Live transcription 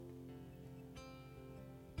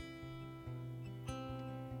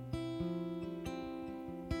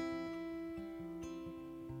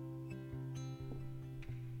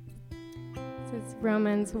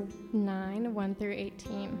Romans 9, 1 through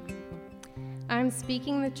 18. I am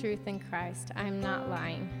speaking the truth in Christ. I am not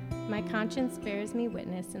lying. My conscience bears me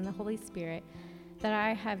witness in the Holy Spirit that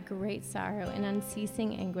I have great sorrow and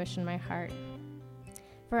unceasing anguish in my heart.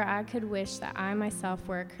 For I could wish that I myself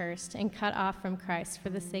were accursed and cut off from Christ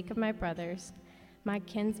for the sake of my brothers, my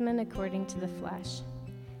kinsmen according to the flesh.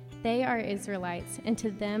 They are Israelites, and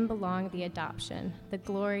to them belong the adoption, the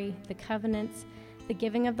glory, the covenants, the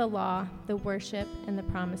giving of the law, the worship, and the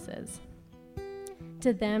promises.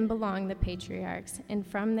 To them belong the patriarchs, and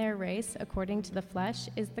from their race, according to the flesh,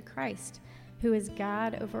 is the Christ, who is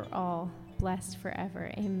God over all, blessed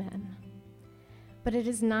forever. Amen. But it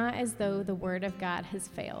is not as though the word of God has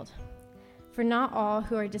failed. For not all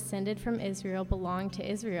who are descended from Israel belong to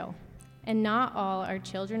Israel, and not all are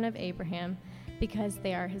children of Abraham, because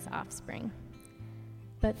they are his offspring.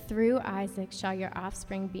 But through Isaac shall your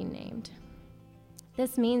offspring be named.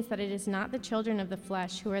 This means that it is not the children of the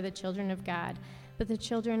flesh who are the children of God, but the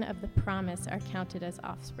children of the promise are counted as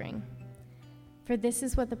offspring. For this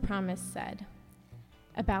is what the promise said: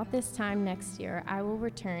 about this time next year I will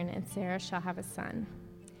return, and Sarah shall have a son.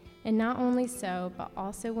 And not only so, but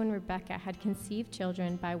also when Rebekah had conceived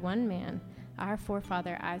children by one man, our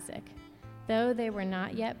forefather Isaac, though they were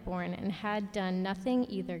not yet born and had done nothing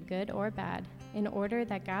either good or bad, in order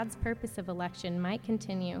that God's purpose of election might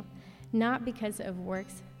continue, not because of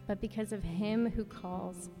works, but because of him who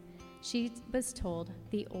calls. She was told,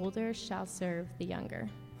 the older shall serve the younger.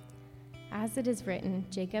 As it is written,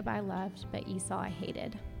 Jacob I loved, but Esau I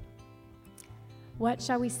hated. What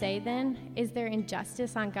shall we say then? Is there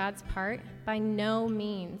injustice on God's part? By no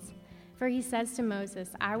means. For he says to Moses,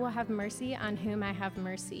 I will have mercy on whom I have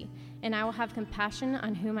mercy, and I will have compassion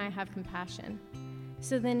on whom I have compassion.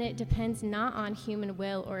 So then it depends not on human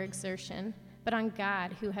will or exertion, but on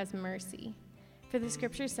God who has mercy. For the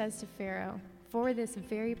scripture says to Pharaoh, for this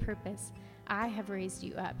very purpose I have raised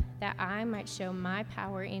you up, that I might show my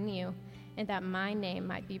power in you, and that my name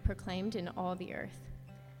might be proclaimed in all the earth.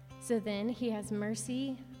 So then he has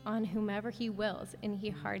mercy on whomever he wills, and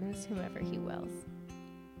he hardens whomever he wills.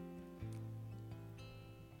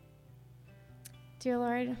 Dear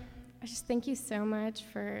Lord, I just thank you so much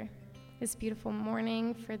for this beautiful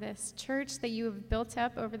morning, for this church that you have built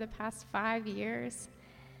up over the past 5 years.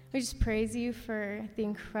 We just praise you for the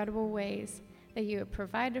incredible ways that you have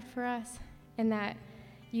provided for us and that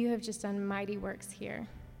you have just done mighty works here.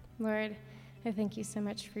 Lord, I thank you so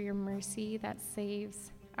much for your mercy that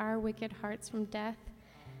saves our wicked hearts from death,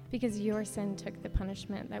 because your sin took the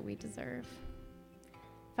punishment that we deserve.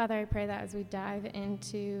 Father, I pray that as we dive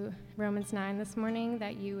into Romans 9 this morning,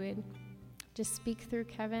 that you would just speak through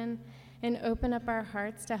Kevin and open up our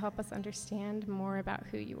hearts to help us understand more about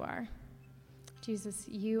who you are. Jesus,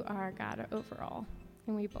 you are God over all,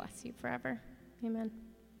 and we bless you forever. Amen.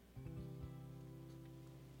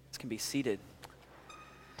 You can be seated.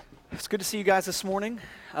 It's good to see you guys this morning.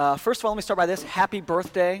 First of all, let me start by this. Happy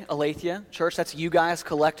birthday, Aletheia Church. That's you guys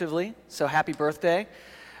collectively, so happy birthday.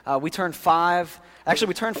 We turned 5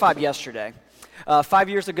 yesterday. 5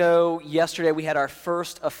 years ago, yesterday, we had our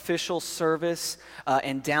first official service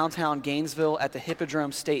in downtown Gainesville at the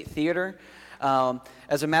Hippodrome State Theater.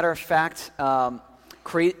 As a matter of fact,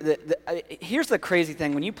 here's the crazy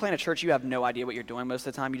thing. When you plant a church, you have no idea what you're doing most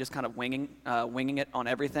of the time. You just kind of winging it on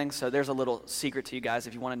everything. So there's a little secret to you guys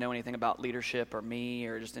if you want to know anything about leadership or me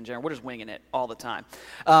or just in general. We're just winging it all the time.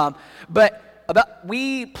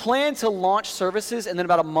 We planned to launch services, and then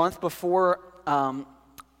about a month before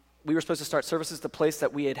we were supposed to start services, the place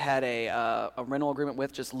that we had a rental agreement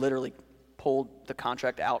with just literally pulled the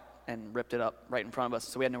contract out and ripped it up right in front of us,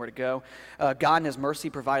 so we had nowhere to go. God in his mercy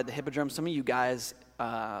provided the Hippodrome. Some of you guys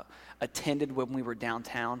attended when we were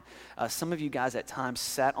downtown. Some of you guys at times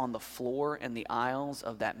sat on the floor in the aisles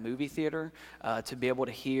of that movie theater to be able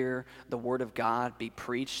to hear the word of God be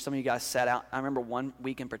preached. Some of you guys sat out. I remember one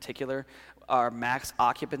week in particular, our max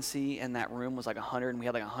occupancy in that room was like 100, and we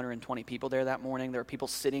had like 120 people there that morning. There were people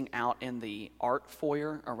sitting out in the art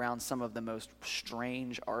foyer around some of the most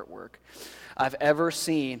strange artwork I've ever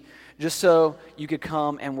seen, just so you could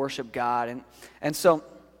come and worship God. And so,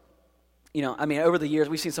 over the years,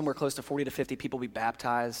 we've seen somewhere close to 40 to 50 people be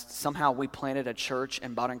baptized. Somehow we planted a church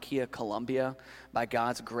in Barranquilla, Colombia, by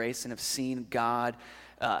God's grace, and have seen God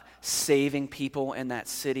saving people in that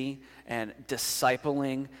city and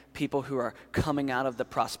discipling people who are coming out of the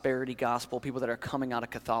prosperity gospel, people that are coming out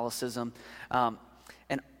of Catholicism.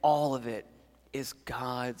 And all of it is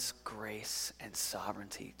God's grace and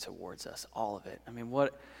sovereignty towards us, all of it. I mean,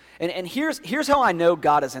 and here's how I know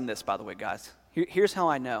God is in this, by the way, guys. Here's how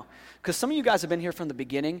I know. Because some of you guys have been here from the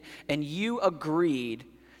beginning, and you agreed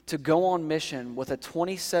to go on mission with a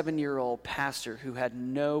 27-year-old pastor who had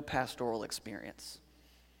no pastoral experience.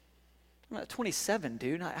 I'm at 27,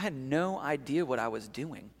 dude. I had no idea what I was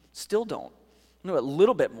doing. Still don't. I know a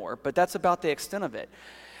little bit more, but that's about the extent of it.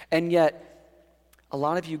 And yet, a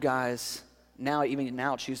lot of you guys even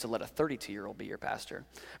now choose to let a 32-year-old be your pastor.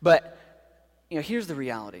 But, here's the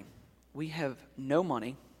reality. We have no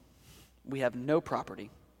money. We have no property.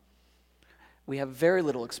 We have very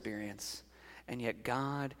little experience. And yet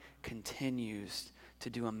God continues to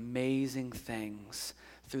do amazing things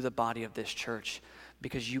through the body of this church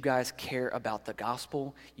because you guys care about the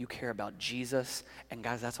gospel, you care about Jesus, and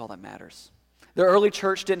guys, that's all that matters. The early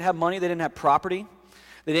church didn't have money, they didn't have property,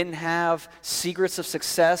 they didn't have secrets of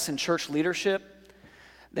success in church leadership.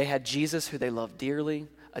 They had Jesus, who they loved dearly,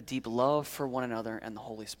 a deep love for one another, and the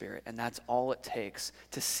Holy Spirit, and that's all it takes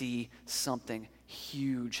to see something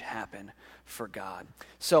huge happen for God.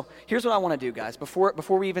 So here's what I want to do, guys, before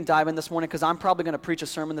we even dive in this morning, because I'm probably going to preach a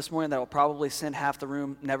sermon this morning that will probably send half the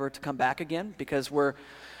room never to come back again, because we're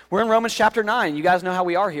in Romans chapter 9. You guys know how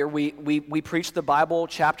we are here. We preach the Bible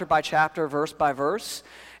chapter by chapter, verse by verse,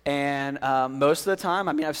 and most of the time,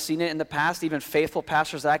 I've seen it in the past, even faithful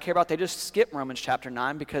pastors that I care about, they just skip Romans chapter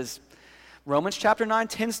 9 because Romans chapter 9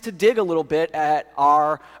 tends to dig a little bit at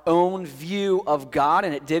our own view of God,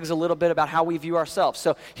 and it digs a little bit about how we view ourselves.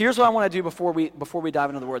 So here's what I want to do before we dive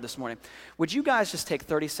into the Word this morning. Would you guys just take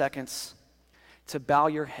 30 seconds to bow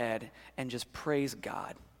your head and just praise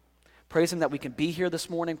God? Praise Him that we can be here this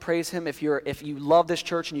morning. Praise Him if you love this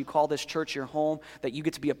church and you call this church your home, that you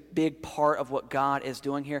get to be a big part of what God is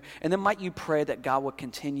doing here. And then might you pray that God would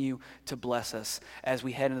continue to bless us as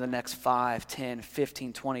we head into the next 5, 10,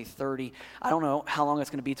 15, 20, 30. I don't know how long it's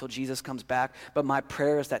going to be till Jesus comes back, but my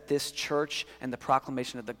prayer is that this church and the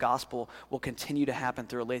proclamation of the gospel will continue to happen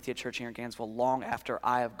through Aletheia Church here in Gainesville long after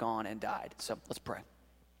I have gone and died. So let's pray.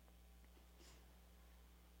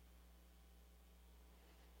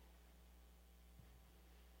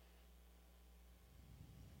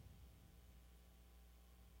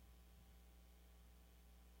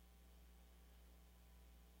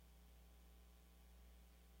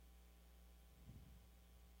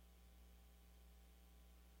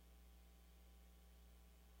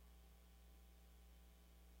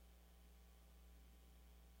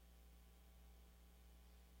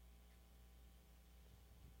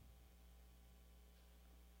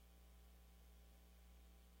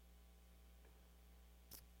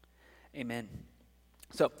 Amen.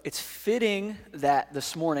 So it's fitting that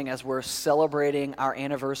this morning, as we're celebrating our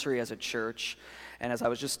anniversary as a church, and as I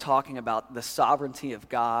was just talking about the sovereignty of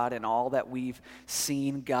God and all that we've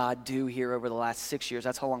seen God do here over the last 6 years,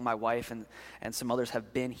 that's how long my wife and some others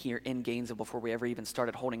have been here in Gainesville before we ever even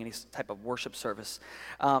started holding any type of worship service,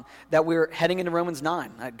 that we're heading into Romans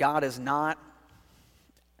 9. God is not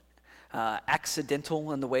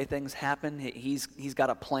accidental in the way things happen. He's got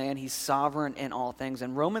a plan. He's sovereign in all things.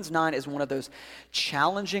 And Romans 9 is one of those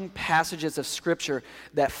challenging passages of Scripture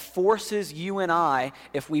that forces you and I,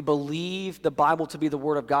 if we believe the Bible to be the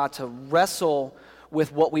Word of God, to wrestle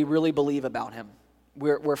with what we really believe about Him.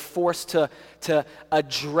 We're forced to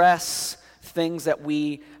address things that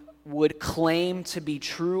we would claim to be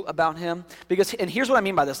true about Him. And here's what I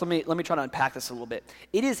mean by this. Let me try to unpack this a little bit.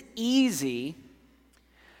 It is easy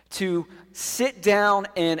to sit down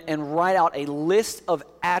and write out a list of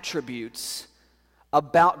attributes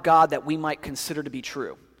about God that we might consider to be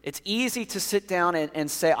true. It's easy to sit down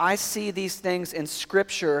and say, I see these things in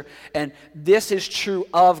Scripture, and this is true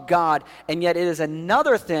of God, and yet it is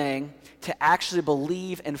another thing to actually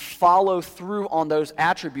believe and follow through on those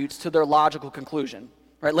attributes to their logical conclusion.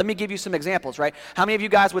 Right? Let me give you some examples, right? How many of you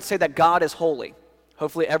guys would say that God is holy?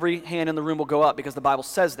 Hopefully every hand in the room will go up because the Bible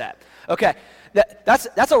says that. Okay,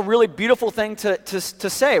 that's a really beautiful thing to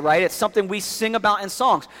say, right? It's something we sing about in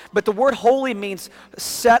songs. But the word holy means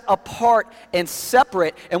set apart and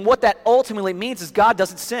separate. And what that ultimately means is God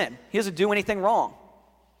doesn't sin. He doesn't do anything wrong.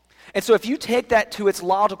 And so if you take that to its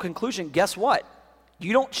logical conclusion, guess what?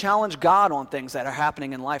 You don't challenge God on things that are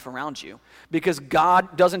happening in life around you because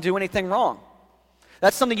God doesn't do anything wrong.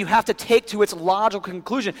 That's something you have to take to its logical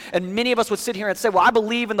conclusion. And many of us would sit here and say, well, I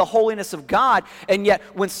believe in the holiness of God, and yet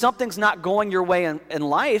when something's not going your way in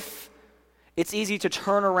life, it's easy to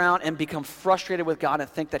turn around and become frustrated with God and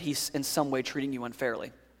think that He's in some way treating you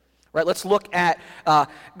unfairly. Right? Let's look at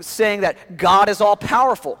saying that God is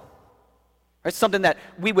all-powerful. It's something that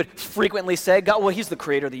we would frequently say, God, well, He's the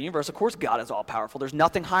creator of the universe. Of course God is all-powerful. There's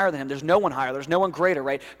nothing higher than Him. There's no one higher. There's no one greater,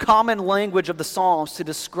 right? Common language of the Psalms to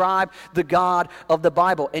describe the God of the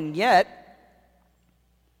Bible. And yet,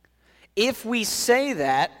 if we say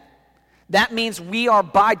that, that means we are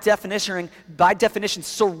by definition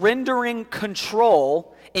surrendering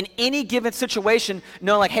control in any given situation,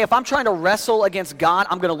 knowing like, hey, if I'm trying to wrestle against God,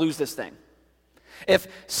 I'm going to lose this thing. If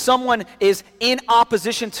someone is in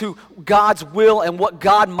opposition to God's will and what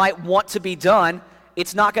God might want to be done,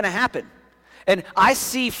 it's not going to happen. And I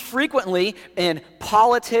see frequently in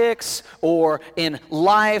politics or in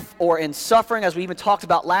life or in suffering, as we even talked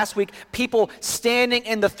about last week, people standing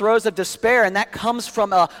in the throes of despair, and that comes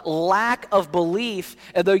from a lack of belief,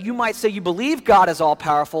 although you might say you believe God is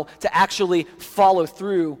all-powerful, to actually follow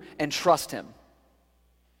through and trust Him.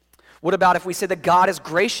 What about if we say that God is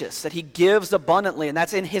gracious, that He gives abundantly, and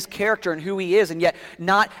that's in His character and who He is, and yet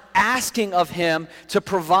not asking of Him to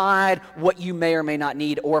provide what you may or may not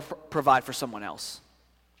need or provide for someone else?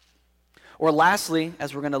 Or lastly,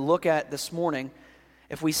 as we're going to look at this morning,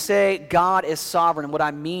 if we say God is sovereign, and what I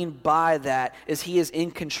mean by that is He is in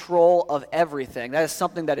control of everything. That is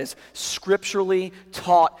something that is scripturally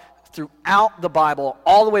taught throughout the Bible,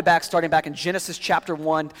 all the way back, starting back in Genesis chapter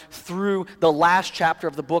 1 through the last chapter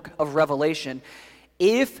of the book of Revelation.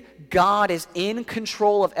 If God is in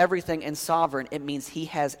control of everything and sovereign, it means He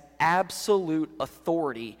has absolute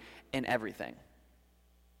authority in everything.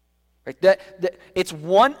 Right? It's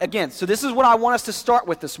one, again, so this is what I want us to start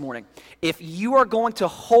with this morning. If you are going to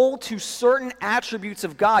hold to certain attributes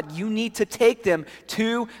of God, you need to take them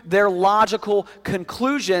to their logical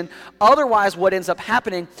conclusion. Otherwise, what ends up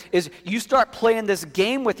happening is you start playing this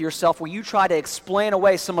game with yourself where you try to explain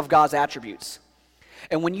away some of God's attributes.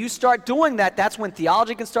 And when you start doing that, that's when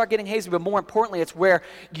theology can start getting hazy, but more importantly, it's where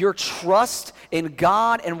your trust in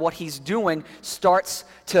God and what He's doing starts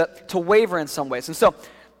to waver in some ways. And so,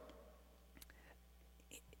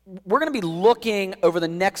 we're going to be looking over the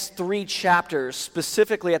next 3 chapters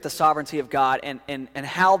specifically at the sovereignty of God and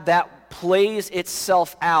how that plays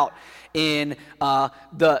itself out in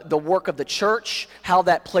the work of the church, how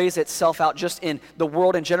that plays itself out just in the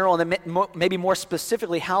world in general, and then maybe more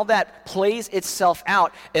specifically, how that plays itself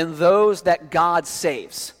out in those that God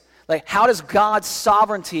saves. Like, how does God's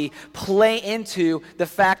sovereignty play into the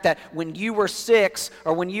fact that when you were 6,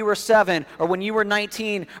 or when you were 7, or when you were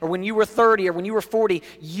 19, or when you were 30, or when you were 40,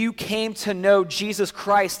 you came to know Jesus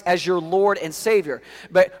Christ as your Lord and Savior?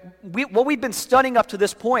 But what we've been studying up to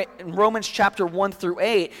this point in Romans chapter 1 through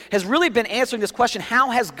 8 has really been answering this question: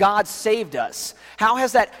 how has God saved us? How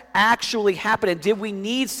has that actually happened? And did we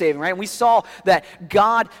need saving, right? And we saw that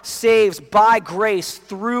God saves by grace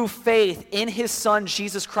through faith in His Son,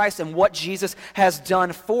 Jesus Christ, and what Jesus has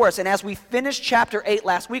done for us. And as we finished chapter 8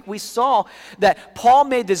 last week, we saw that Paul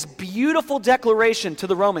made this beautiful declaration to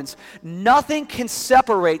the Romans: nothing can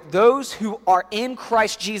separate those who are in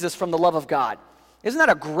Christ Jesus from the love of God. Isn't that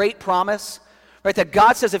a great promise? Right, that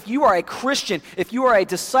God says if you are a Christian, if you are a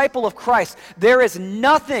disciple of Christ, there is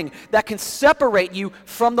nothing that can separate you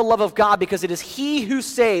from the love of God, because it is He who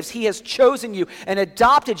saves. He has chosen you and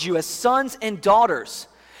adopted you as sons and daughters,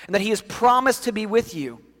 and that He has promised to be with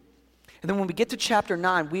you. And then when we get to chapter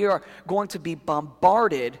 9, we are going to be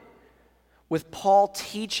bombarded with Paul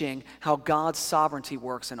teaching how God's sovereignty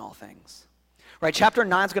works in all things. Right, chapter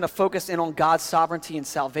 9 is going to focus in on God's sovereignty and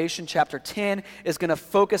salvation. Chapter 10 is going to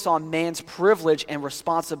focus on man's privilege and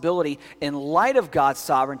responsibility in light of God's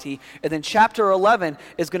sovereignty. And then chapter 11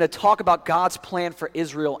 is going to talk about God's plan for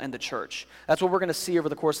Israel and the church. That's what we're going to see over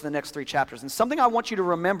the course of the next 3 chapters. And something I want you to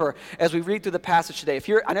remember as we read through the passage today.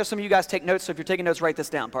 I know some of you guys take notes, so if you're taking notes, write this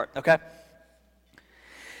down, okay?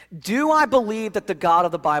 Do I believe that the God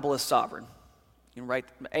of the Bible is sovereign? You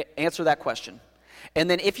can answer that question. And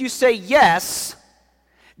then if you say yes,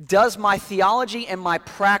 does my theology and my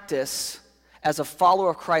practice as a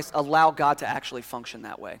follower of Christ allow God to actually function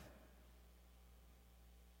that way?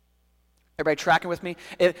 Everybody tracking with me?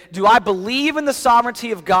 Do I believe in the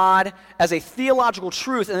sovereignty of God as a theological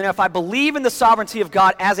truth? And then if I believe in the sovereignty of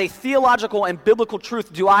God as a theological and biblical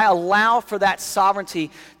truth, do I allow for that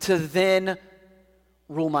sovereignty to then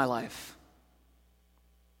rule my life?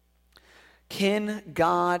 Can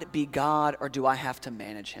God be God, or do I have to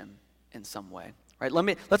manage Him in some way? Right?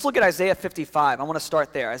 Let's look at Isaiah 55. I want to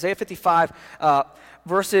start there. Isaiah 55,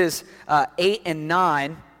 verses 8 and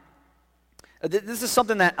 9. This is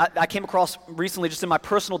something that I came across recently just in my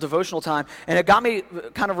personal devotional time, and it got me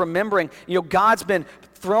kind of remembering, God's been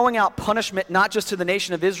throwing out punishment not just to the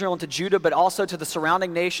nation of Israel and to Judah, but also to the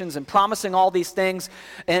surrounding nations, and promising all these things.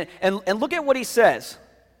 And look at what He says.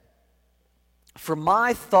 For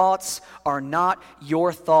my thoughts are not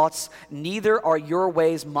your thoughts, neither are your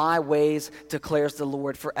ways my ways, declares the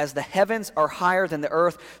Lord. For as the heavens are higher than the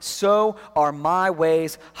earth, so are my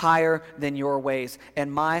ways higher than your ways,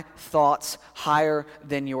 and my thoughts higher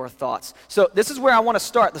than your thoughts. So this is where I want to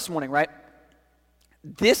start this morning, right?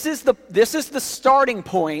 This is the starting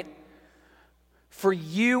point for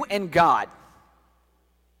you and God.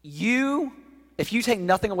 If you take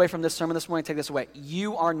nothing away from this sermon this morning, take this away.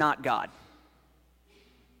 You are not God.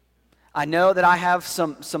 I know that I have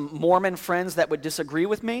some Mormon friends that would disagree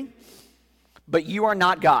with me, but you are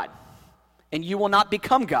not God, and you will not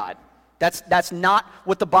become God. That's not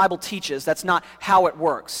what the Bible teaches. That's not how it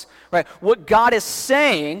works, right? What God is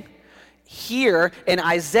saying here in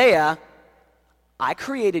Isaiah, I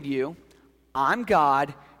created you, I'm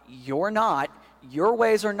God, you're not, your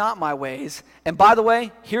ways are not my ways. And by the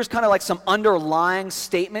way, here's kind of like some underlying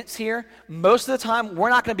statements here. Most of the time, we're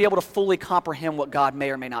not going to be able to fully comprehend what God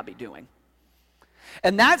may or may not be doing.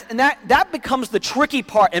 And that becomes the tricky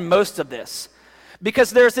part in most of this.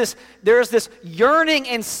 Because there's this yearning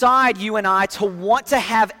inside you and I to want to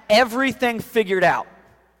have everything figured out.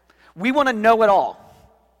 We want to know it all.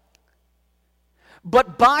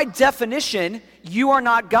 But by definition, you are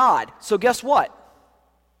not God. So guess what?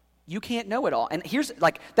 You can't know it all. And here's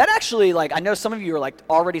that actually, I know some of you are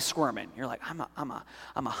already squirming. You're like, I'm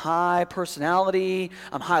a high personality.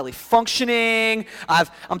 I'm highly functioning.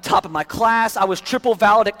 I'm top of my class. I was triple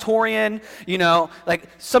valedictorian.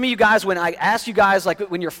 Some of you guys, when I ask you guys,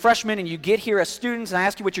 when you're freshmen and you get here as students and I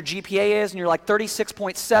ask you what your GPA is and you're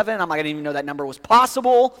 36.7, I'm like, I didn't even know that number was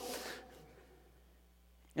possible.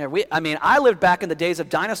 I lived back in the days of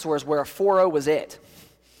dinosaurs where a 4.0 was it.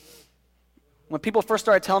 When people first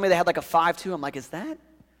started telling me they had a 5.2, I'm like, is that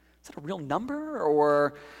a real number?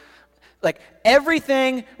 Or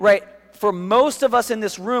everything, right? For most of us in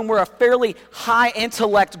this room, we're a fairly high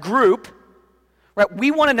intellect group, right?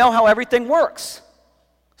 We want to know how everything works,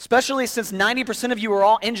 especially since 90% of you are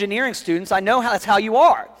all engineering students. I know that's how you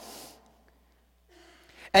are.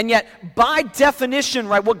 And yet, by definition,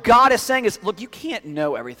 right, what God is saying is, look, you can't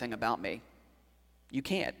know everything about me. You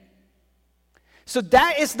can't. So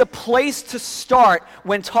that is the place to start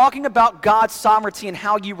when talking about God's sovereignty and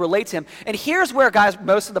how you relate to him. And here's where, guys,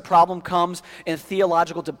 most of the problem comes in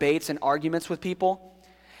theological debates and arguments with people,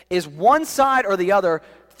 is one side or the other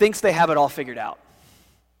thinks they have it all figured out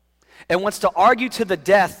and wants to argue to the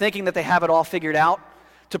death thinking that they have it all figured out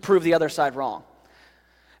to prove the other side wrong.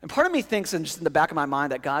 And part of me thinks, and just in the back of my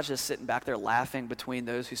mind, that God's just sitting back there laughing between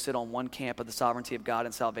those who sit on one camp of the sovereignty of God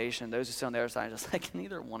and salvation, and those who sit on the other side, just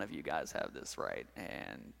neither one of you guys have this right,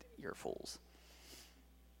 and you're fools.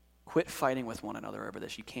 Quit fighting with one another over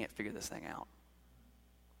this. You can't figure this thing out.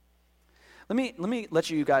 Let me let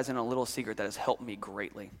you guys in a little secret that has helped me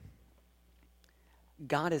greatly.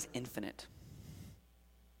 God is infinite.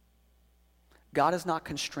 God is not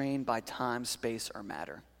constrained by time, space, or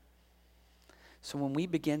matter. So when we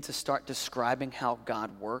begin to start describing how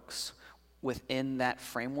God works within that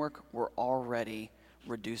framework, we're already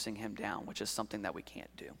reducing him down, which is something that we can't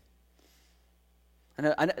do.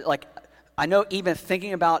 I know even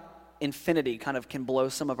thinking about infinity kind of can blow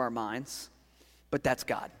some of our minds, but that's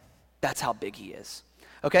God. That's how big he is.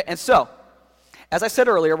 Okay, and so, as I said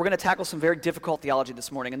earlier, we're going to tackle some very difficult theology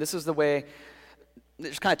this morning, and this is the way,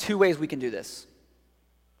 there's kind of two ways we can do this.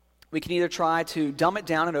 We can either try to dumb it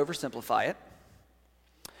down and oversimplify it,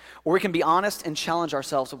 or we can be honest and challenge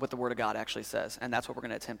ourselves with what the Word of God actually says. And that's what we're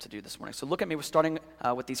going to attempt to do this morning. So look at me. We're starting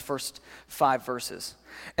with these first 5 verses.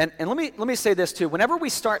 And let me say this too. Whenever we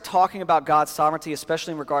start talking about God's sovereignty,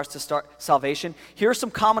 especially in regards to salvation, here are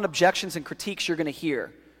some common objections and critiques you're going to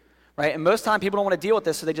hear. Right? And most time people don't want to deal with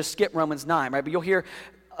this, so they just skip Romans 9. Right? But you'll hear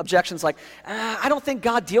objections like, I don't think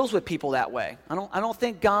God deals with people that way. I don't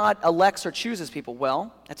think God elects or chooses people.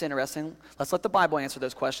 Well, that's interesting. Let's let the Bible answer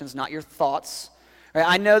those questions, not your thoughts. Right,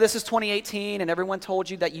 I know this is 2018 and everyone told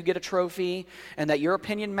you that you get a trophy and that your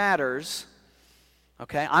opinion matters.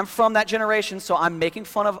 Okay, I'm from that generation, so I'm making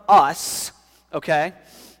fun of us. Okay,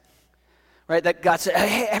 right? That God said,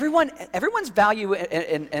 hey, everyone's value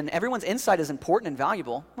and everyone's insight is important and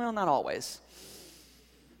valuable. Well, not always.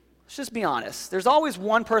 Let's just be honest. There's always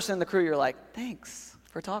one person in the crew you're like, thanks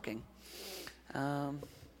for talking.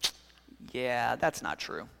 Yeah, that's not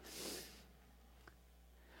true.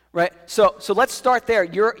 Right, so let's start there.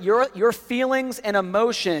 Your feelings and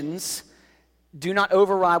emotions do not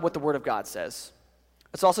override what the Word of God says.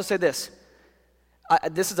 Let's also say this.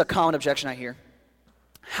 This is a common objection I hear.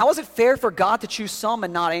 How is it fair for God to choose some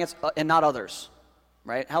and not others?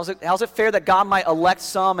 Right? How's it fair that God might elect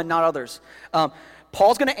some and not others?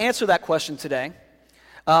 Paul's going to answer that question today,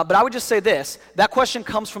 but I would just say this: that question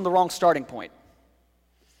comes from the wrong starting point.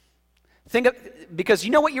 Because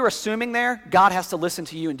you know what you're assuming there? God has to listen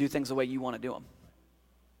to you and do things the way you want to do them.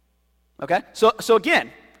 Okay? So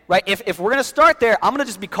again, right, if we're going to start there, I'm going to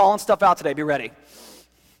just be calling stuff out today. Be ready.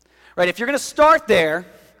 Right, if you're going to start there,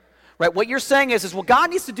 Right? What you're saying is, well, God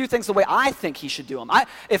needs to do things the way I think he should do them.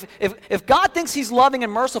 If God thinks he's loving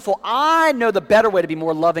and merciful, I know the better way to be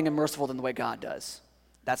more loving and merciful than the way God does.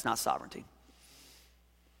 That's not sovereignty.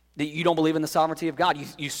 You don't believe in the sovereignty of God.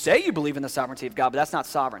 You say you believe in the sovereignty of God, but that's not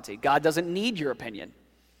sovereignty. God doesn't need your opinion.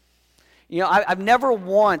 I've never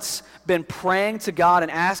once been praying to God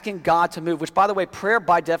and asking God to move, which, by the way, prayer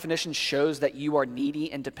by definition shows that you are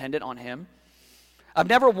needy and dependent on him. I've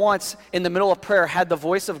never once in the middle of prayer had the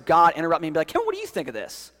voice of God interrupt me and be like, Kevin, what do you think of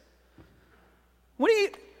this? What do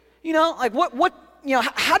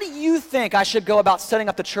how do you think I should go about setting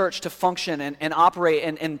up the church to function and operate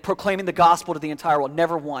and proclaiming the gospel to the entire world?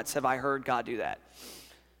 Never once have I heard God do that.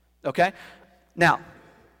 Okay? Now,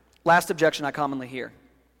 last objection I commonly hear.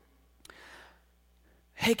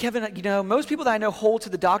 Hey, Kevin, most people that I know hold to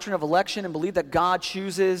the doctrine of election and believe that God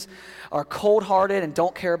chooses are cold-hearted and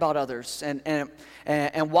don't care about others. And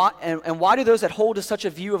why do those that hold to such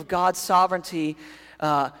a view of God's sovereignty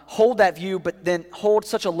hold that view, but then hold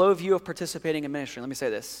such a low view of participating in ministry? Let me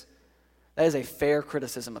say this. That is a fair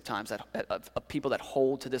criticism of times of people that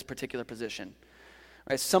hold to this particular position.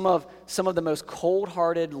 Right? Some of the most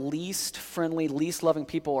cold-hearted, least friendly, least loving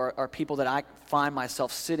people are people that I find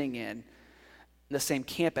myself sitting in the same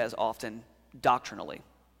camp as often doctrinally.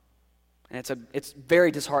 And it's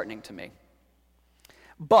very disheartening to me.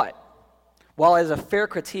 But while as a fair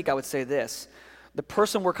critique, I would say this. The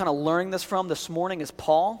person we're kind of learning this from this morning is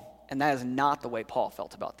Paul, and that is not the way Paul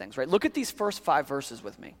felt about things, right? Look at these first 5 verses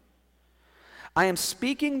with me. I am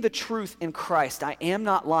speaking the truth in Christ. I am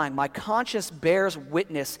not lying. My conscience bears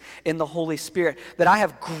witness in the Holy Spirit that I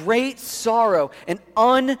have great sorrow and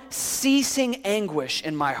unceasing anguish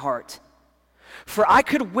in my heart. For I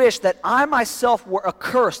could wish that I myself were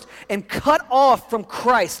accursed and cut off from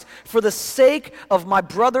Christ for the sake of my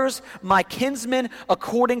brothers, my kinsmen,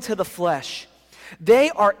 according to the flesh. They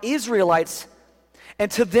are Israelites, and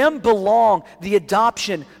to them belong the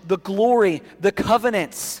adoption, the glory, the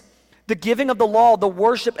covenants, the giving of the law, the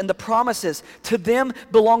worship, and the promises. To them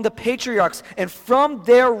belong the patriarchs, and from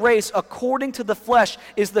their race, according to the flesh,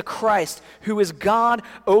 is the Christ, who is God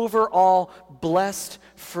over all, blessed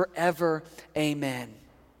forever. Amen.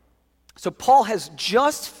 So Paul has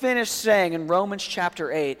just finished saying in Romans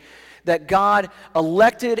chapter 8 that God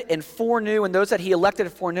elected and foreknew, and those that he elected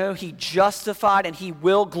and foreknew, he justified and he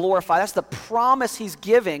will glorify. That's the promise he's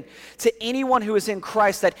giving to anyone who is in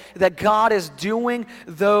Christ, that God is doing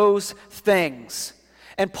those things.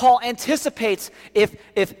 And Paul anticipates if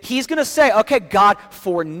he's going to say, okay, God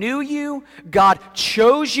foreknew you, God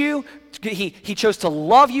chose you, He chose to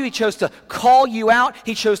love you, he chose to call you out,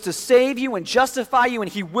 he chose to save you and justify you,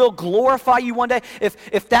 and he will glorify you one day.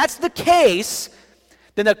 If that's the case,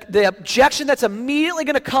 then the objection that's immediately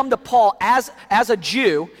going to come to Paul as a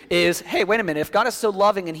Jew is, hey, wait a minute, if God is so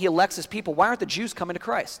loving and he elects his people, why aren't the Jews coming to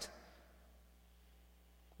Christ?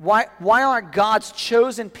 Why aren't God's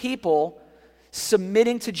chosen people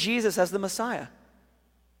submitting to Jesus as the Messiah?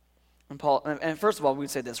 And Paul, and first of all, we'd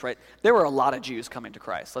say this, right? There were a lot of Jews coming to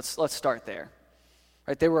Christ. Let's start there.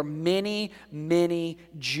 Right? There were many, many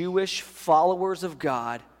Jewish followers of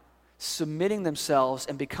God submitting themselves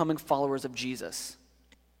and becoming followers of Jesus.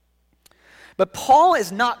 But Paul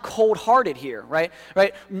is not cold-hearted here, right?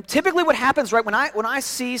 Typically what happens, right, when I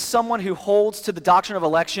see someone who holds to the doctrine of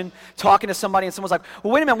election talking to somebody and someone's like,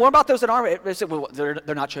 well, wait a minute, what about those that aren't? They say, well, they're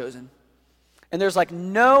not chosen. And there's like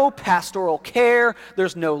no pastoral care,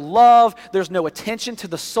 there's no love, there's no attention to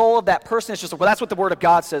the soul of that person. It's just, well, that's what the Word of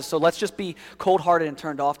God says, so let's just be cold-hearted and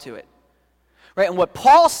turned off to it. Right? And what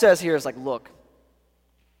Paul says here is like, look,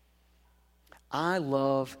 I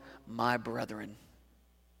love my brethren.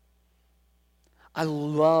 I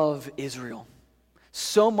love Israel.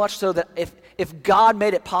 So much so that if God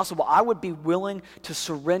made it possible, I would be willing to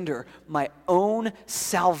surrender my own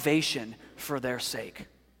salvation for their sake.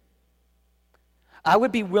 I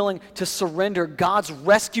would be willing to surrender God's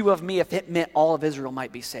rescue of me if it meant all of Israel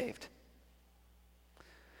might be saved.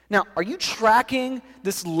 Now, are you tracking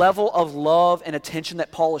this level of love and attention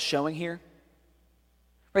that Paul is showing here?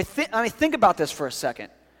 Right? Think about this for a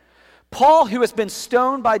second. Paul, who has been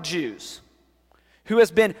stoned by Jews, who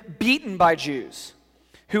has been beaten by Jews,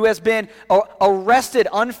 who has been arrested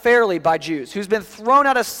unfairly by Jews, who's been thrown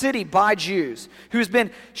out of city by Jews, who's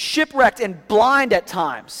been shipwrecked and blind at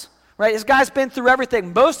times. Right? This guy's been through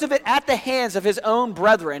everything, most of it at the hands of his own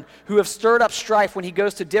brethren who have stirred up strife when he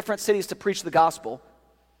goes to different cities to preach the gospel.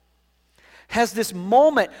 Has this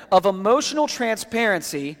moment of emotional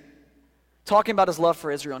transparency talking about his love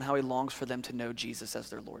for Israel and how he longs for them to know Jesus as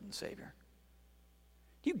their Lord and Savior.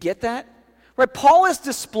 Do you get that? Right? Paul is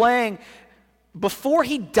displaying, before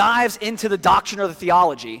he dives into the doctrine or the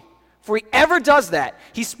theology, before he ever does that,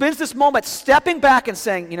 he spends this moment stepping back and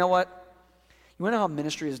saying, you know what? You want to know how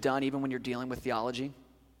ministry is done even when you're dealing with theology?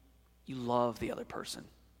 You love the other person.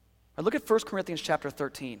 Right, look at 1 Corinthians chapter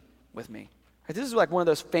 13 with me. Right, this is like one of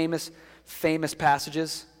those famous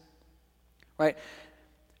passages. Right?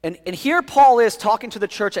 And here Paul is talking to the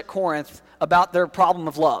church at Corinth about their problem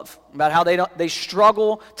of love, about how they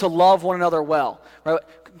struggle to love one another well. Right?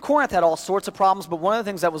 Corinth had all sorts of problems, but one of the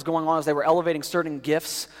things that was going on is they were elevating certain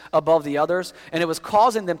gifts above the others, and it was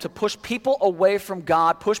causing them to push people away from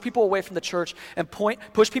God, push people away from the church, and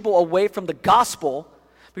push people away from the gospel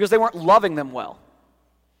because they weren't loving them well.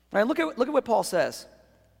 Right? Look at what Paul says.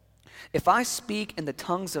 If I speak in the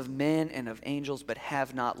tongues of men and of angels but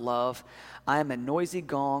have not love, I am a noisy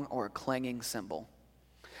gong or a clanging cymbal.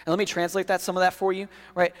 And let me translate some of that for you.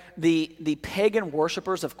 Right? The pagan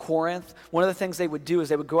worshipers of Corinth, one of the things they would do is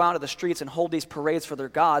they would go out to the streets and hold these parades for their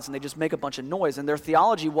gods, and they just make a bunch of noise. And their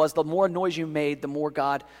theology was the more noise you made, the more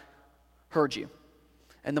God heard you,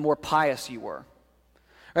 and the more pious you were.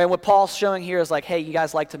 Right, and what Paul's showing here is like, hey, you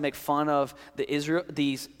guys like to make fun of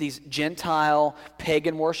these Gentile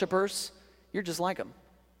pagan worshipers? You're just like them.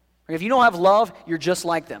 Right, if you don't have love, you're just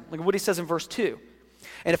like them. Look at what he says in verse 2.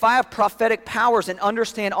 And if I have prophetic powers and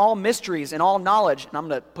understand all mysteries and all knowledge, and I'm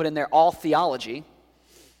going to put in there all theology,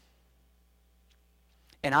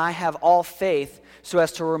 and I have all faith so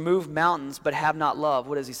as to remove mountains but have not love,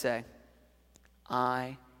 what does he say?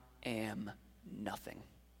 I am nothing.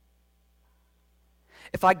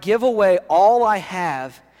 If I give away all I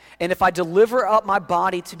have, and if I deliver up my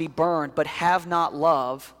body to be burned, but have not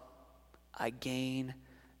love, I gain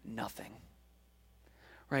nothing.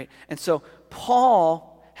 Right? And so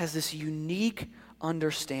Paul has this unique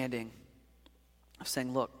understanding of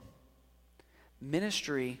saying, look,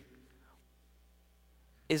 ministry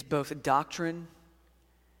is both doctrine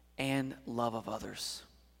and love of others.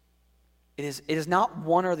 It is not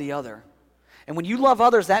one or the other. And when you love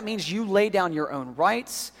others, that means you lay down your own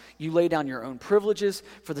rights, you lay down your own privileges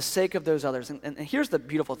for the sake of those others. And here's the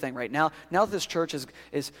beautiful thing right now. Now that this church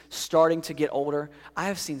is starting to get older, I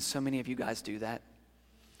have seen so many of you guys do that.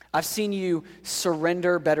 I've seen you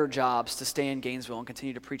surrender better jobs to stay in Gainesville and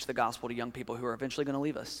continue to preach the gospel to young people who are eventually going to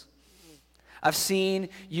leave us. I've seen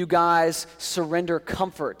you guys surrender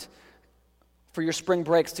comfort for your spring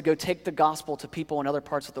breaks to go take the gospel to people in other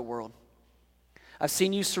parts of the world. I've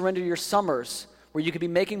seen you surrender your summers where you could be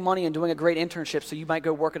making money and doing a great internship so you might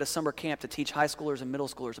go work at a summer camp to teach high schoolers and middle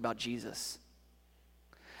schoolers about Jesus.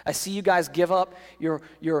 I see you guys give up your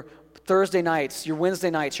Thursday nights, your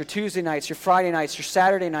Wednesday nights, your Tuesday nights, your Friday nights, your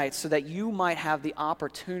Saturday nights so that you might have the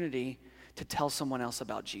opportunity to tell someone else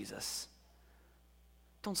about Jesus.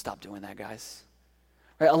 Don't stop doing that, guys.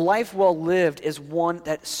 Right? A life well lived is one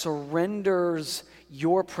that surrenders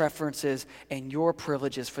your preferences and your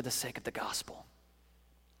privileges for the sake of the gospel.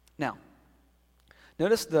 Now,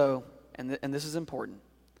 notice though, and this is important,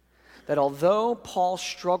 that although Paul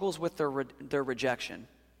struggles with their rejection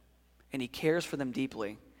and he cares for them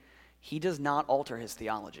deeply, he does not alter his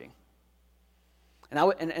theology.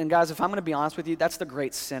 And guys, if I'm going to be honest with you, that's the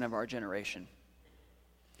great sin of our generation.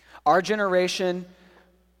 Our generation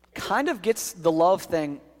kind of gets the love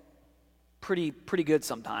thing pretty good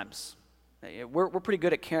sometimes. We're pretty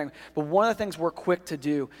good at caring, but one of the things we're quick to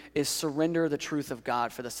do is surrender the truth of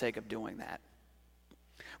God for the sake of doing that.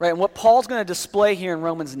 Right? And what Paul's going to display here in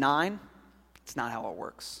Romans 9, it's not how it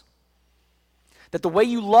works. That the way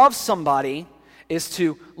you love somebody is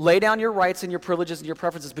to lay down your rights and your privileges and your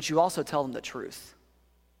preferences, but you also tell them the truth.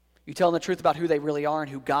 You tell them the truth about who they really are and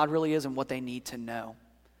who God really is and what they need to know.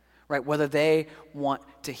 Right? Whether they want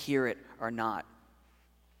to hear it or not.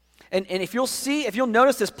 And if you'll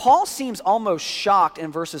notice this, Paul seems almost shocked in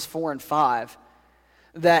verses 4 and 5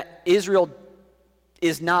 that Israel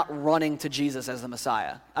is not running to Jesus as the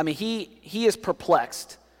Messiah. I mean, he is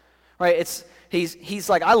perplexed, right? He's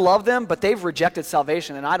like, I love them, but they've rejected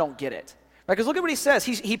salvation, and I don't get it, right? Because look at what he says.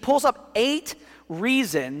 He pulls up 8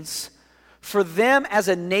 reasons for them as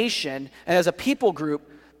a nation and as a people group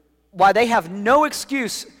why they have no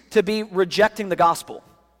excuse to be rejecting the gospel.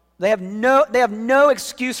 They have no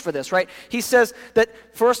excuse for this, right? He says that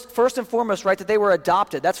first and foremost, right, that they were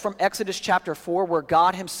adopted. That's from Exodus chapter 4, where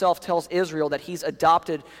God himself tells Israel that he's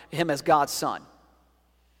adopted him as God's son.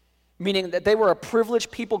 Meaning that they were a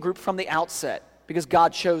privileged people group from the outset because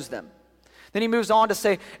God chose them. Then he moves on to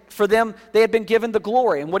say, for them, they had been given the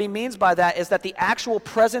glory. And what he means by that is that the actual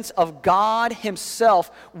presence of God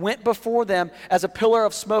himself went before them as a pillar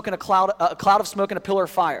of smoke and a cloud of smoke and a pillar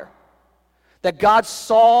of fire. That God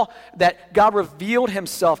saw, that God revealed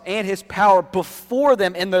himself and his power before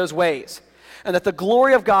them in those ways. and that the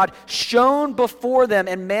glory of God shone before them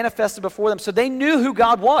and manifested before them. So they knew who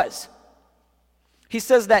God was. He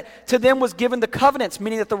says that to them was given the covenants,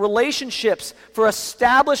 meaning that the relationships for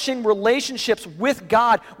establishing relationships with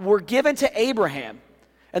God were given to Abraham.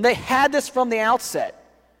 And they had this from the outset.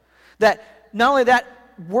 That not only that,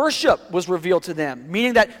 worship was revealed to them,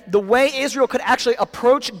 meaning that the way Israel could actually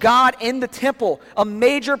approach God in the temple, a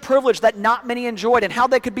major privilege that not many enjoyed, and how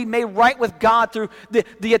they could be made right with God through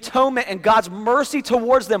the atonement and God's mercy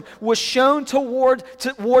towards them was shown towards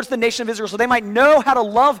the nation of Israel so they might know how to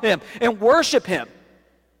love him and worship him.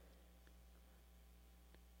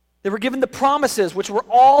 They were given the promises, which were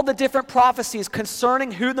all the different prophecies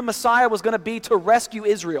concerning who the Messiah was going to be to rescue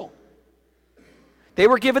Israel. They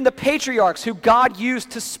were given the patriarchs who God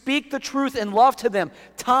used to speak the truth and love to them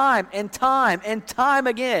time and time and time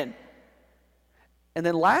again. And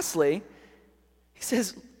then lastly, he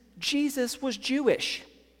says Jesus was Jewish.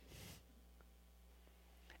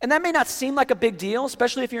 And that may not seem like a big deal,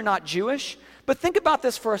 especially if you're not Jewish, but think about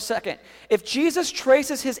this for a second. If Jesus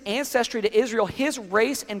traces his ancestry to Israel, his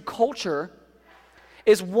race and culture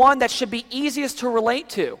is one that should be easiest to relate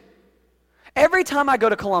to. Every time I go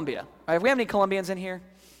to Colombia, right, if we have any Colombians in here,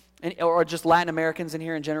 or just Latin Americans in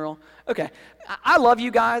here in general, okay, I love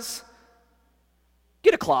you guys.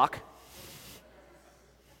 Get a clock.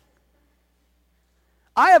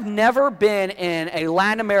 I have never been in a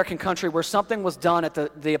Latin American country where something was done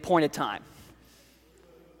at the appointed time.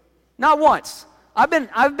 Not once. I've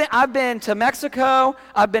been to Mexico,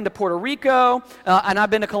 I've been to Puerto Rico, and I've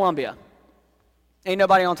been to Colombia. Ain't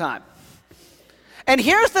nobody on time. And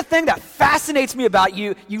here's the thing that fascinates me about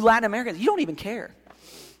you Latin Americans. You don't even care.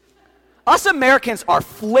 Us Americans are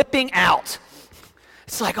flipping out.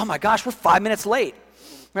 It's like, oh my gosh, we're 5 minutes late.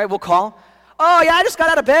 Right, we'll call. Oh yeah, I just got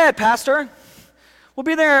out of bed, Pastor. We'll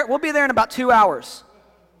be there in about 2 hours.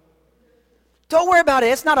 Don't worry about it,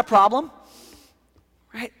 it's not a problem.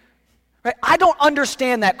 Right? I don't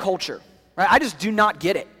understand that culture. Right? I just do not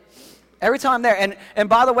get it. Every time I'm there, and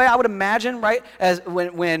by the way, I would imagine, right, as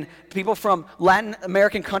when people from Latin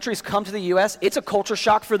American countries come to the U.S., it's a culture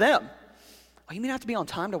shock for them. Oh, you mean I have to be on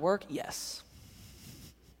time to work? Yes.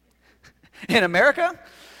 In America,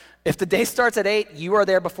 if the day starts at 8, you are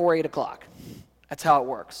there before 8 o'clock. That's how it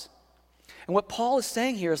works. And what Paul is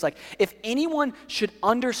saying here is like, if anyone should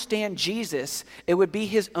understand Jesus, it would be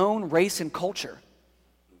his own race and culture.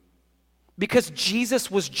 Because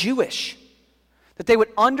Jesus was Jewish. That they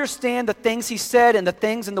would understand the things he said and the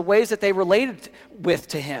things and the ways that they related with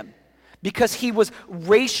to him. Because he was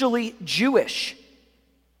racially Jewish.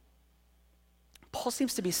 Paul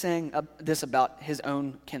seems to be saying this about his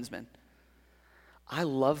own kinsmen. I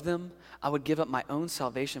love them. I would give up my own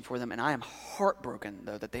salvation for them. And I am heartbroken,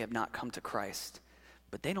 though, that they have not come to Christ.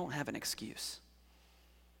 But they don't have an excuse.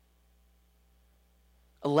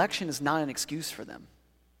 Election is not an excuse for them.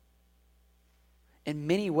 In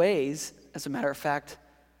many ways, as a matter of fact,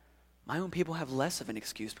 my own people have less of an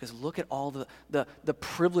excuse because look at all the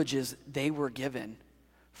privileges they were given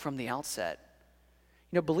from the outset.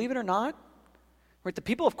 You know, believe it or not, right, the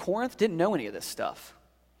people of Corinth didn't know any of this stuff.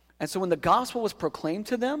 And so when the gospel was proclaimed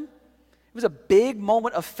to them, it was a big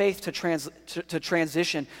moment of faith to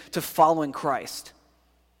transition to following Christ.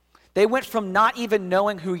 They went from not even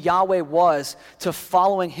knowing who Yahweh was to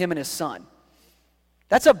following him and his son.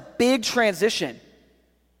 That's a big transition.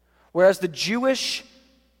 Whereas the Jewish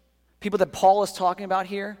people that Paul is talking about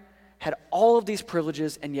here had all of these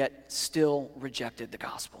privileges and yet still rejected the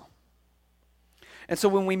gospel. And so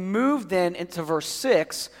when we move then into verse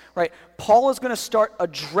 6, right, Paul is going to start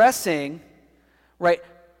addressing, right,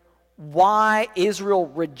 why Israel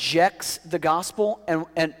rejects the gospel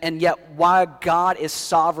and yet why God is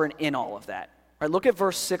sovereign in all of that. Right, look at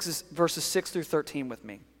verses 6 through 13 with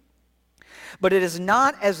me. But it is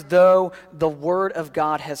not as though the word of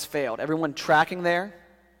God has failed. Everyone tracking there?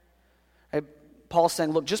 Right? Paul's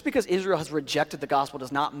saying, look, just because Israel has rejected the gospel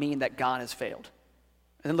does not mean that God has failed.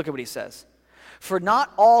 And then look at what he says. For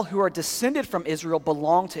not all who are descended from Israel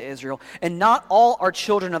belong to Israel, and not all are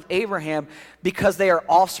children of Abraham because they are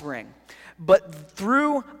offspring. But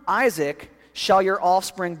through Isaac shall your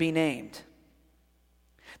offspring be named.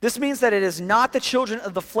 This means that it is not the children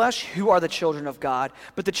of the flesh who are the children of God,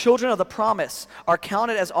 but the children of the promise are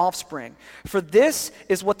counted as offspring. For this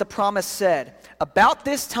is what the promise said, about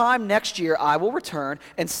this time next year I will return,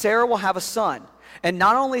 and Sarah will have a son. And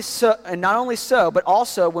not only so, but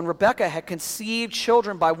also when Rebekah had conceived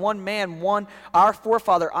children by one man, our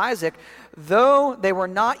forefather Isaac, though they were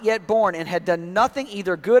not yet born and had done nothing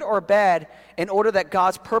either good or bad, in order that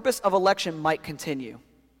God's purpose of election might continue.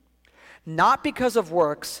 Not because of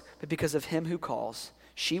works, but because of him who calls.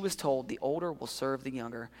 She was told, the older will serve the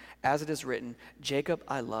younger. As it is written, Jacob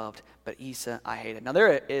I loved, but Esau I hated. Now,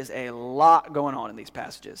 there is a lot going on in these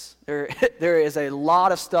passages. There is a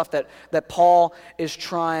lot of stuff that Paul is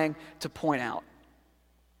trying to point out.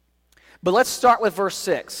 But let's start with verse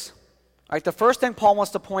 6. All right, the first thing Paul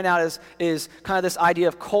wants to point out is kind of this idea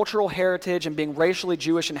of cultural heritage and being racially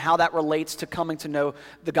Jewish and how that relates to coming to know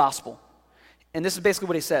the gospel. And this is basically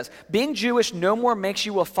what he says. Being Jewish no more makes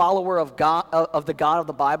you a follower of God, of the God of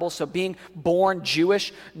the Bible. So being born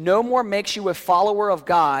Jewish no more makes you a follower of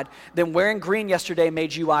God than wearing green yesterday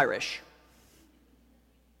made you Irish.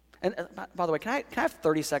 And by the way, can I have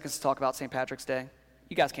 30 seconds to talk about St. Patrick's Day?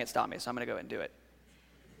 You guys can't stop me, so I'm going to go ahead and do it.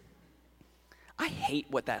 I hate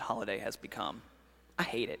what that holiday has become. I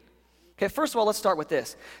hate it. Okay, first of all, let's start with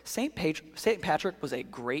this. St. Patrick was a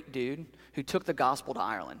great dude who took the gospel to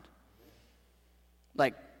Ireland.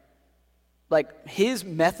 Like his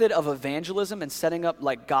method of evangelism and setting up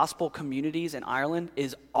like gospel communities in Ireland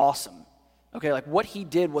is awesome. Okay, like what he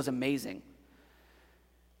did was amazing.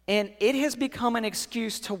 And it has become an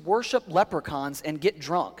excuse to worship leprechauns and get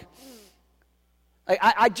drunk.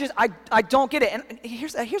 I don't get it. And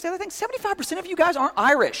here's the other thing. 75% of you guys aren't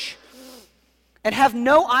Irish and have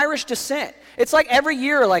no Irish descent. It's like every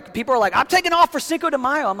year, like people are like, I'm taking off for Cinco de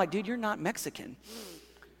Mayo. I'm like, dude, you're not Mexican.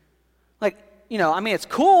 Like, you know, I mean, it's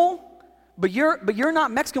cool, but you're not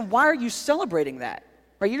Mexican. Why are you celebrating that?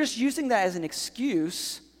 Right? You're just using that as an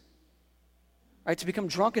excuse, right, to become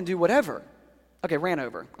drunk and do whatever. Okay, ran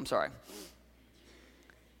over. I'm sorry.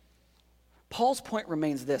 Paul's point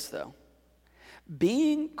remains this, though.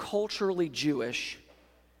 Being culturally Jewish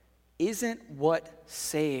isn't what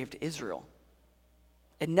saved Israel.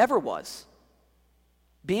 It never was.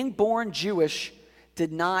 Being born Jewish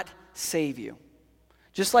did not save you.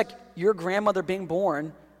 Just like your grandmother being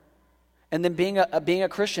born and then being a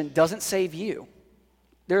Christian doesn't save you.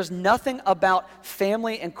 There's nothing about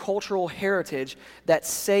family and cultural heritage that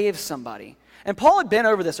saves somebody. And Paul had been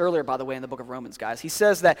over this earlier, by the way, in the book of Romans, guys. He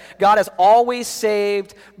says that God has always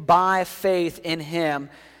saved by faith in him. And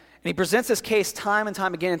he presents this case time and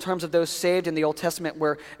time again in terms of those saved in the Old Testament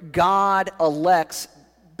where God elects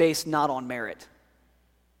based not on merit.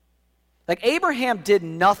 Like Abraham did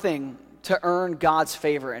nothing to earn God's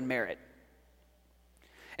favor and merit.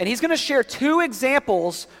 And he's going to share two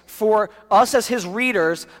examples for us as his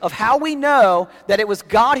readers of how we know that it was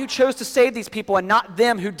God who chose to save these people and not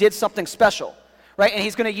them who did something special, right? And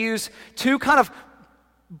he's going to use two kind of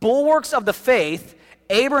bulwarks of the faith,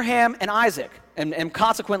 Abraham and Isaac, and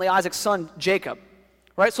consequently Isaac's son Jacob,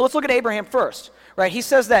 right? So let's look at Abraham first, right? He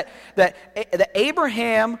says that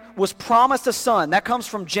Abraham was promised a son. That comes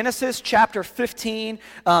from Genesis chapter 15,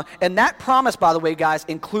 and that promise, by the way, guys,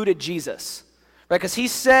 included Jesus. Right, because he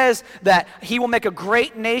says that he will make a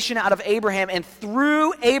great nation out of Abraham, and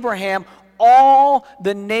through Abraham, all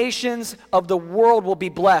the nations of the world will be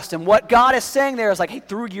blessed. And what God is saying there is like, hey,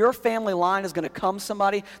 through your family line is going to come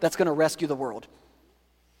somebody that's going to rescue the world.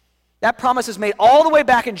 That promise is made all the way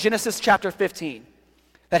back in Genesis chapter 15.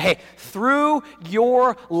 That, hey, through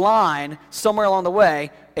your line, somewhere along the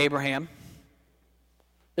way, Abraham,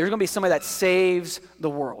 there's going to be somebody that saves the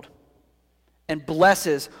world and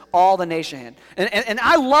blesses all the nation. And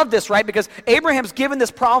I love this, right? Because Abraham's given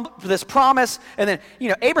this promise, and then, you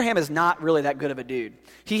know, Abraham is not really that good of a dude.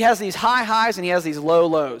 He has these high highs and he has these low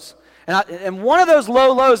lows. And one of those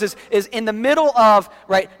low lows is in the middle of,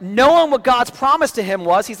 right, knowing what God's promise to him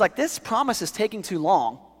was. He's like, this promise is taking too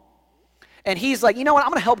long. And he's like, you know what,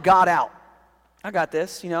 I'm going to help God out. I got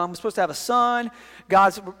this. You know, I'm supposed to have a son.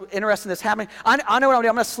 God's interested in this happening. I know what I'm going to do.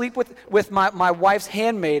 I'm going to sleep with my wife's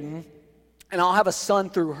handmaiden, and I'll have a son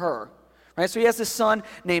through her, right? So he has this son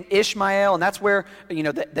named Ishmael, and that's where, you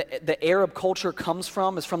know, the Arab culture comes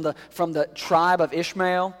from, is from the tribe of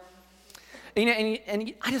Ishmael.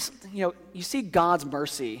 And I just, you know, you see God's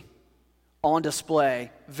mercy on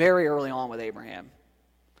display very early on with Abraham,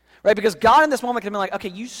 right? Because God in this moment can be like, okay,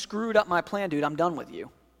 you screwed up my plan, dude. I'm done with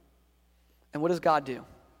you. And what does God do?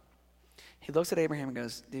 He looks at Abraham and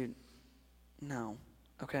goes, dude, no,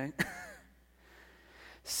 okay?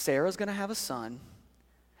 Sarah's going to have a son,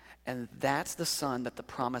 and that's the son that the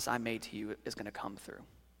promise I made to you is going to come through.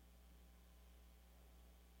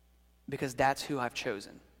 Because that's who I've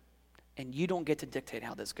chosen. And you don't get to dictate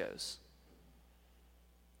how this goes.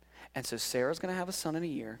 And so Sarah's going to have a son in a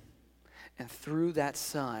year, and through that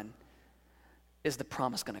son is the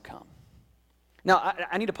promise going to come. Now,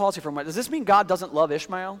 I need to pause here for a moment. Does this mean God doesn't love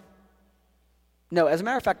Ishmael? No, as a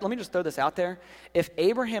matter of fact, let me just throw this out there. If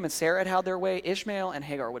Abraham and Sarah had their way, Ishmael and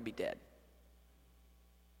Hagar would be dead.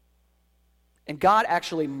 And God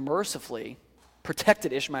actually mercifully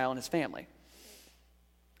protected Ishmael and his family.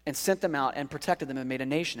 and sent them out and protected them and made a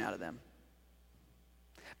nation out of them.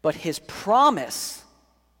 But his promise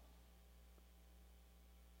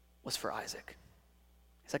was for Isaac.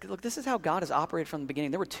 He's like, look, this is how God has operated from the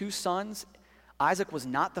beginning. There were 2 sons. Isaac was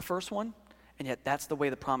not the first one, and yet that's the way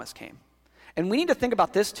the promise came. And we need to think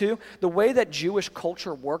about this too. The way that Jewish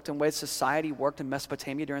culture worked and the way society worked in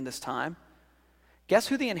Mesopotamia during this time, guess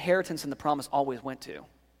who the inheritance and the promise always went to?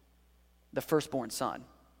 The firstborn son.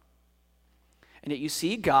 And yet you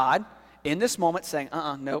see God in this moment saying,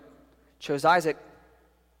 nope, chose Isaac.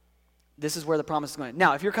 This is where the promise is going.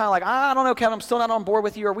 Now, if you're kind of like, I don't know, Kevin, I'm still not on board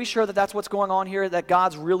with you. Are we sure that that's what's going on here, that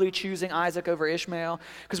God's really choosing Isaac over Ishmael?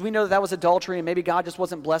 Because we know that was adultery, and maybe God just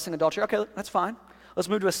wasn't blessing adultery. Okay, that's fine. Let's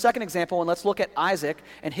move to a second example, and let's look at Isaac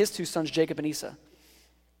and his 2 sons, Jacob and Esau.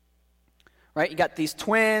 Right? You got these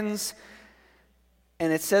twins,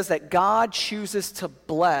 and it says that God chooses to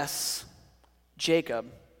bless Jacob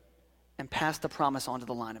and pass the promise on to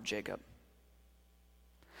the line of Jacob.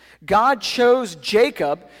 God chose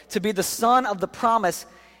Jacob to be the son of the promise,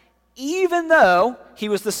 even though he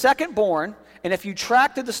was the second born. And if you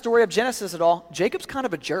track through the story of Genesis at all, Jacob's kind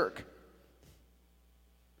of a jerk.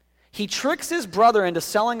 He tricks his brother into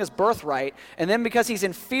selling his birthright, and then because he's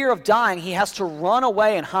in fear of dying, he has to run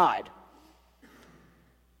away and hide.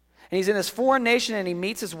 And he's in this foreign nation, and he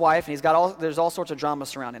meets his wife, and there's all sorts of drama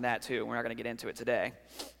surrounding that too. We're not going to get into it today.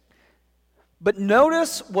 But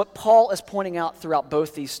notice what Paul is pointing out throughout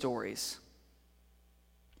both these stories.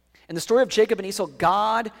 In the story of Jacob and Esau,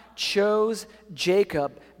 God chose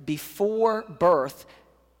Jacob before birth,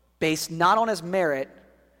 based not on his merit,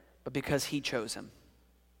 but because he chose him.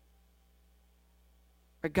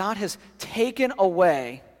 God has taken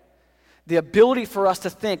away the ability for us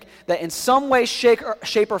to think that in some way, shape,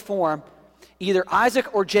 or form, either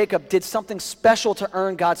Isaac or Jacob did something special to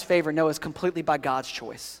earn God's favor. No, it's completely by God's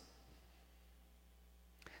choice.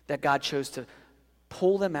 That God chose to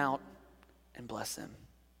pull them out and bless them.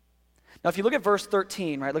 Now, if you look at verse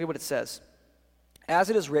 13, right, look at what it says. As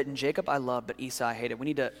it is written, Jacob I loved, but Esau I hated. We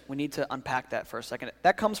need to unpack that for a second.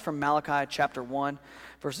 That comes from Malachi chapter 1,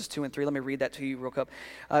 verses 2 and 3. Let me read that to you real quick.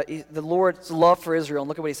 The Lord's love for Israel, and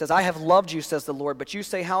look at what he says. I have loved you, says the Lord, but you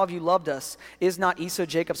say, how have you loved us? Is not Esau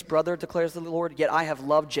Jacob's brother, declares the Lord? Yet I have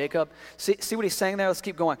loved Jacob. See what he's saying there? Let's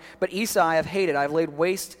keep going. But Esau I have hated. I have laid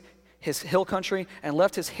waste his hill country and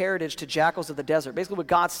left his heritage to jackals of the desert. Basically what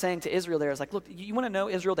God's saying to Israel there is like, look, you want to know,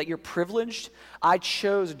 Israel, that you're privileged? I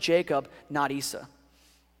chose Jacob, not Esau.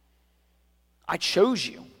 I chose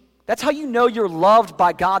you. That's how you know you're loved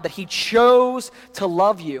by God, that he chose to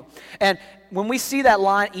love you. And when we see that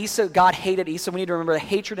line, Esau, God hated Esau, we need to remember that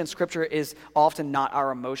hatred in Scripture is often not our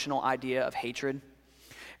emotional idea of hatred.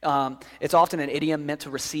 It's often an idiom meant to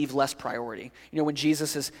receive less priority. You know, when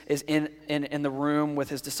Jesus is in the room with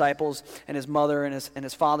his disciples and his mother and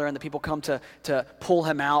his father, and the people come to pull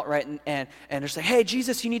him out, right? And they're saying, hey,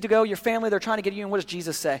 Jesus, you need to go. Your family, they're trying to get you. And what does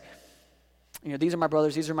Jesus say? You know, these are my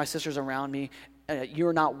brothers. These are my sisters around me.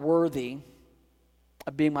 You're not worthy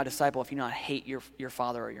of being my disciple if you not hate your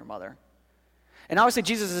father or your mother. And obviously,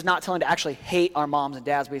 Jesus is not telling to actually hate our moms and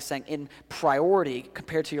dads, but he's saying in priority,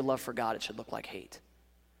 compared to your love for God, it should look like hate.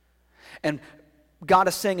 And God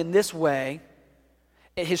is saying in this way,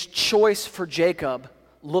 his choice for Jacob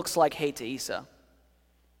looks like hate to Esau.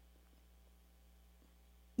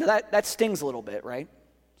 Now that stings a little bit, right?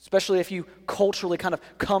 Especially if you culturally kind of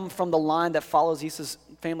come from the line that follows Esau's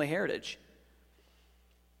family heritage.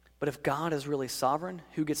 But if God is really sovereign,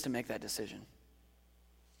 who gets to make that decision?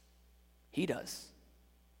 He does,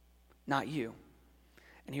 not you.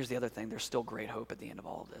 And here's the other thing, there's still great hope at the end of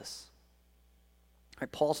all of this. All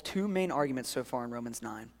right, Paul's 2 main arguments so far in Romans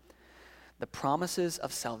 9. The promises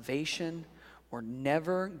of salvation were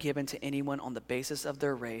never given to anyone on the basis of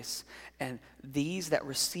their race, and these that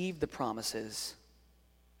receive the promises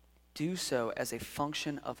do so as a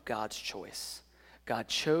function of God's choice. God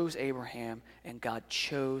chose Abraham, and God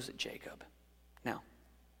chose Jacob. Now,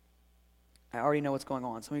 I already know what's going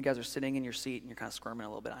on. Some of you guys are sitting in your seat, and you're kind of squirming a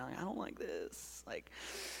little bit. I don't like this. Like,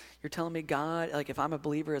 you're telling me God, like if I'm a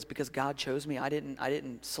believer, it's because God chose me. I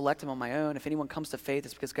didn't select him on my own. If anyone comes to faith,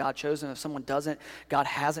 it's because God chose him. If someone doesn't, God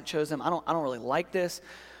hasn't chosen them. I don't really like this.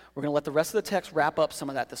 We're going to let the rest of the text wrap up some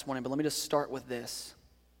of that this morning, but let me just start with this.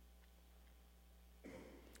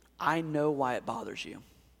 I know why it bothers you.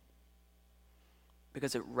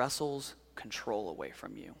 Because it wrestles control away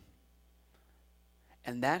from you.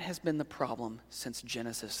 And that has been the problem since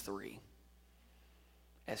Genesis 3.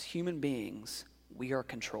 As human beings, we are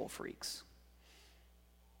control freaks.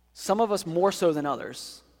 Some of us more so than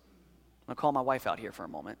others. I'm going to call my wife out here for a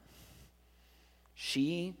moment.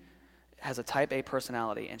 She has a type A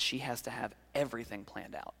personality, and she has to have everything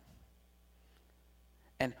planned out.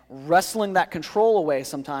 And wrestling that control away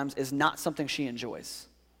sometimes is not something she enjoys.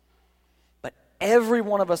 But every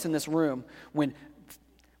one of us in this room, when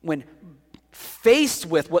faced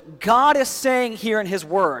with what God is saying here in his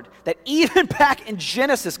word, that even back in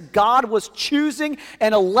Genesis, God was choosing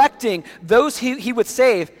and electing those he would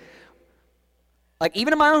save. Like,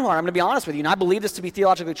 even in my own heart, I'm going to be honest with you, and I believe this to be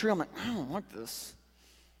theologically true. I'm like, I don't like this.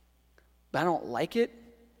 But I don't like it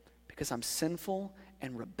because I'm sinful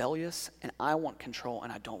and rebellious, and I want control,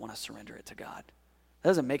 and I don't want to surrender it to God. That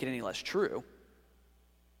doesn't make it any less true.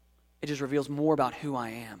 It just reveals more about who I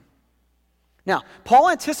am. Now, Paul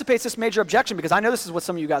anticipates this major objection because I know this is what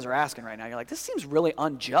some of you guys are asking right now. You're like, this seems really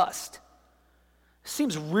unjust. This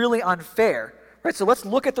seems really unfair. Right, so let's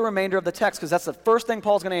look at the remainder of the text because that's the first thing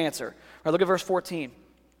Paul's going to answer. All right, look at verse 14.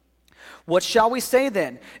 What shall we say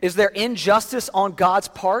then? Is there injustice on God's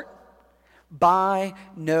part? By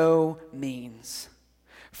no means.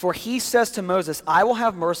 For he says to Moses, I will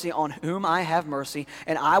have mercy on whom I have mercy,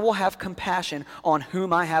 and I will have compassion on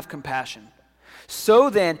whom I have compassion. So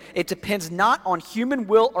then, it depends not on human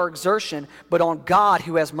will or exertion, but on God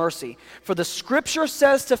who has mercy. For the scripture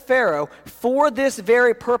says to Pharaoh, for this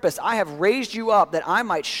very purpose I have raised you up, that I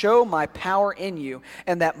might show my power in you,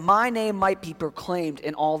 and that my name might be proclaimed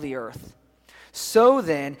in all the earth. So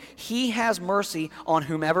then, he has mercy on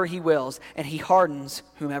whomever he wills, and he hardens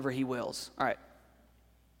whomever he wills. All right.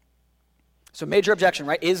 So major objection,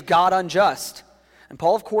 right? Is God unjust? And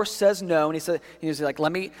Paul, of course, says no, and he's like,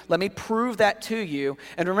 let me prove that to you.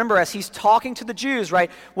 And remember, as he's talking to the Jews, right,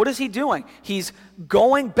 what is he doing? He's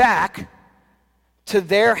going back to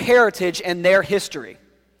their heritage and their history,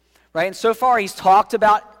 right? And so far, he's talked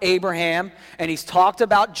about Abraham, and he's talked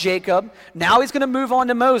about Jacob. Now he's going to move on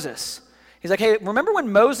to Moses. He's like, hey, remember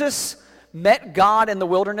when Moses met God in the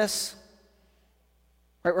wilderness?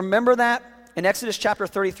 Right, remember that? In Exodus chapter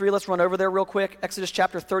 33, let's run over there real quick. Exodus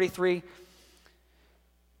chapter 33.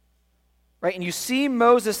 Right, and you see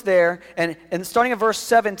Moses there, and starting at verse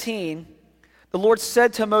 17, the Lord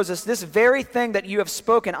said to Moses, this very thing that you have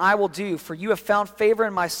spoken I will do, for you have found favor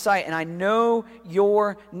in my sight, and I know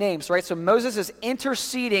your names. Right, so Moses is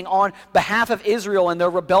interceding on behalf of Israel and their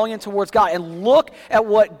rebellion towards God. And look at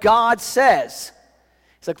what God says.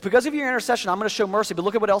 He's like, because of your intercession, I'm going to show mercy, but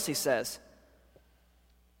look at what else he says.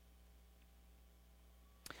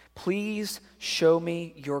 Please show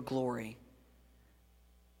me your glory.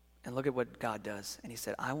 And look at what God does. And he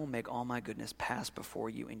said, I will make all my goodness pass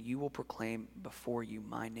before you, and you will proclaim before you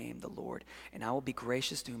my name, the Lord. And I will be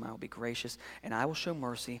gracious to whom I will be gracious, and I will show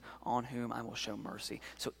mercy on whom I will show mercy.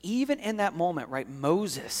 So even in that moment, right,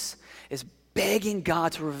 Moses is begging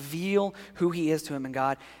God to reveal who he is to him. And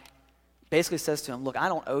God basically says to him, look, I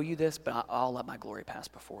don't owe you this, but I'll let my glory pass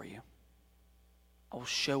before you. I will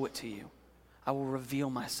show it to you. I will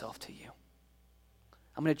reveal myself to you.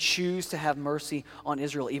 I'm going to choose to have mercy on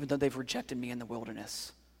Israel even though they've rejected me in the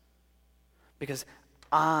wilderness. Because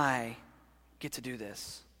I get to do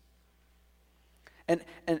this. And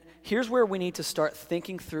here's where we need to start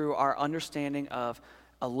thinking through our understanding of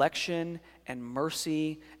election and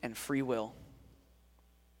mercy and free will.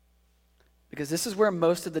 Because this is where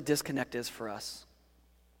most of the disconnect is for us.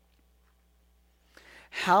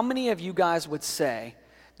 How many of you guys would say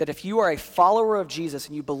that if you are a follower of Jesus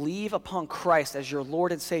and you believe upon Christ as your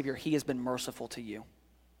Lord and Savior, he has been merciful to you?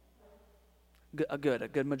 A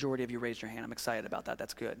good majority of you raised your hand. I'm excited about that.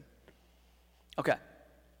 That's good. Okay.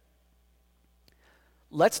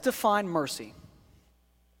 Let's define mercy.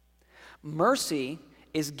 Mercy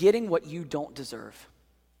is getting what you don't deserve.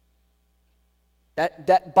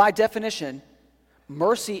 That by definition,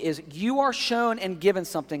 mercy is you are shown and given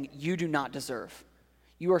something you do not deserve.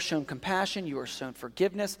 You are shown compassion. You are shown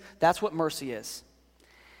forgiveness. That's what mercy is.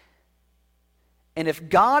 And if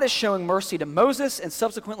God is showing mercy to Moses, and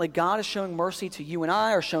subsequently God is showing mercy to you and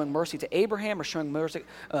I, or showing mercy to Abraham, or showing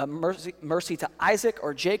mercy to Isaac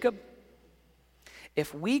or Jacob,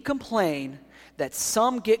 if we complain that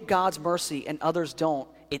some get God's mercy and others don't,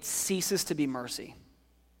 it ceases to be mercy.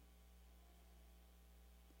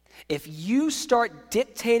 If you start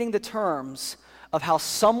dictating the terms of how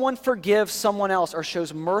someone forgives someone else or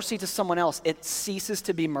shows mercy to someone else, it ceases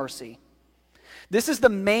to be mercy. This is the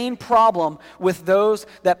main problem with those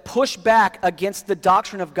that push back against the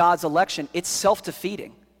doctrine of God's election. It's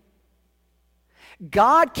self-defeating.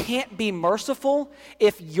 God can't be merciful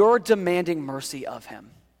if you're demanding mercy of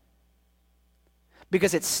him.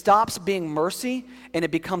 Because it stops being mercy and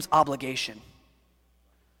it becomes obligation.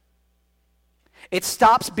 It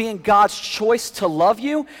stops being God's choice to love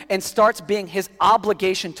you and starts being his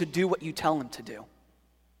obligation to do what you tell him to do.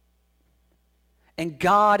 and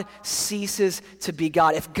God ceases to be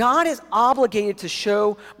God. If God is obligated to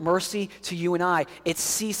show mercy to you and I, it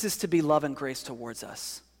ceases to be love and grace towards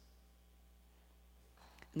us.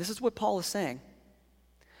 And this is what Paul is saying.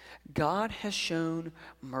 God has shown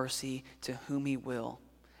mercy to whom he will,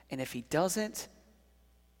 and if he doesn't,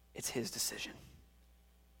 it's his decision.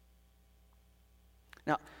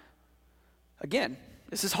 Now, again,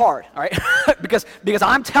 this is hard, all right? because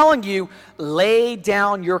I'm telling you, lay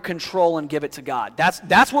down your control and give it to God.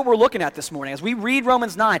 That's what we're looking at this morning. As we read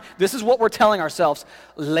Romans 9, this is what we're telling ourselves.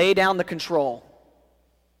 Lay down the control.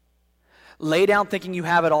 Lay down thinking you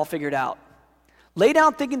have it all figured out. Lay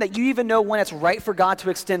down thinking that you even know when it's right for God to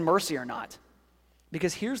extend mercy or not.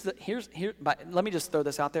 Because let me just throw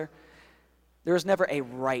this out there. There is never a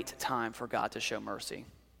right time for God to show mercy.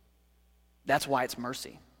 That's why it's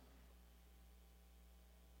mercy.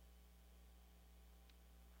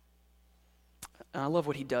 And I love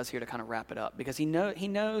what he does here to kind of wrap it up, because he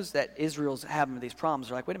knows that Israel's having these problems.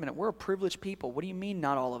 They're like, wait a minute, we're a privileged people. What do you mean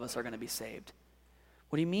not all of us are going to be saved?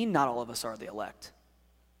 What do you mean not all of us are the elect?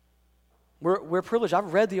 We're privileged.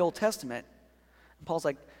 I've read the Old Testament. And Paul's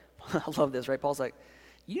like, I love this, right? Paul's like,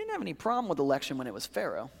 you didn't have any problem with election when it was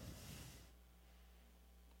Pharaoh.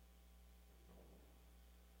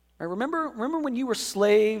 Right? Remember when you were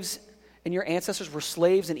slaves and your ancestors were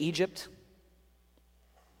slaves in Egypt?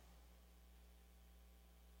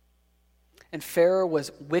 And Pharaoh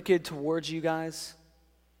was wicked towards you guys?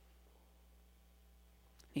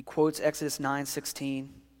 He quotes Exodus 9:16.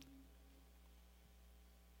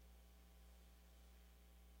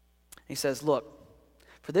 He says, look,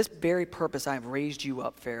 for this very purpose I have raised you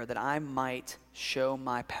up, Pharaoh, that I might show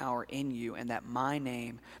my power in you and that my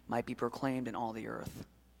name might be proclaimed in all the earth.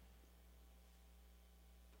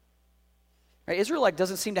 Right? Israel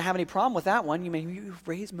doesn't seem to have any problem with that one. You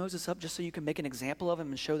raised Moses up just so you can make an example of him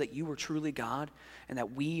and show that you were truly God and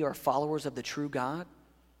that we are followers of the true God.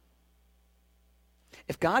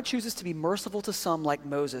 If God chooses to be merciful to some like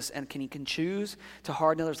Moses and he can choose to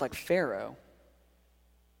harden others like Pharaoh,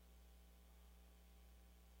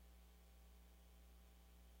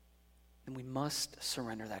 then we must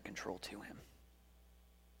surrender that control to him.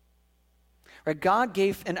 Right? God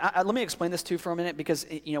gave, and let me explain this too for a minute, because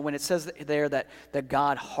when it says there that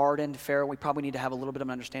God hardened Pharaoh, we probably need to have a little bit of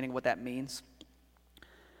an understanding of what that means.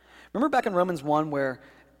 Remember back in Romans 1 where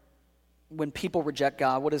when people reject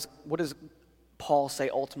God, what does Paul say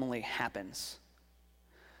ultimately happens?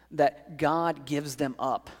 That God gives them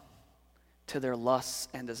up to their lusts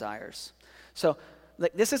and desires. So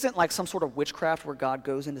this isn't like some sort of witchcraft where God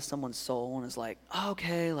goes into someone's soul and is like, oh,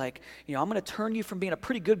 okay, I'm going to turn you from being a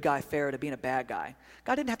pretty good guy, Pharaoh, to being a bad guy.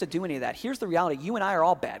 God didn't have to do any of that. Here's the reality. You and I are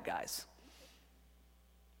all bad guys.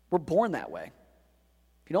 We're born that way.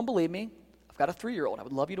 If you don't believe me, I've got a 3-year-old. I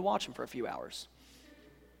would love you to watch him for a few hours.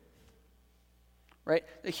 Right?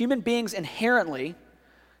 The human beings inherently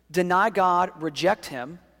deny God, reject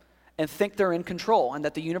him, and think they're in control and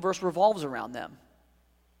that the universe revolves around them.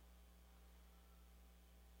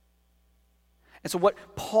 And so what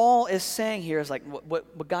Paul is saying here is like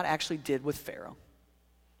what God actually did with Pharaoh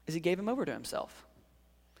is he gave him over to himself.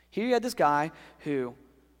 Here you had this guy who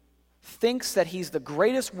thinks that he's the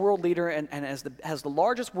greatest world leader and has the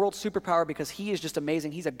largest world superpower because he is just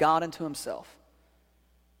amazing. He's a god unto himself.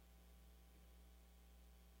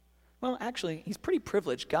 Well, actually, he's pretty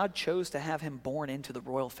privileged. God chose to have him born into the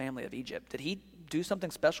royal family of Egypt. Did he do something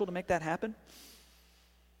special to make that happen?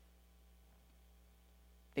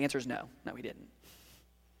 The answer is no. No, he didn't.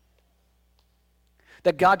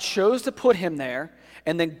 That God chose to put him there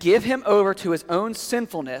and then give him over to his own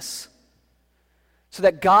sinfulness so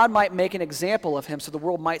that God might make an example of him so the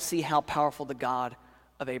world might see how powerful the God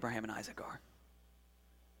of Abraham and Isaac are.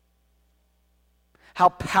 How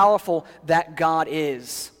powerful that God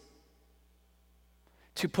is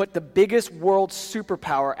to put the biggest world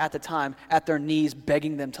superpower at the time at their knees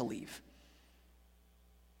begging them to leave.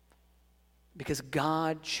 Because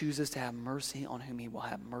God chooses to have mercy on whom he will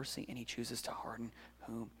have mercy, and he chooses to harden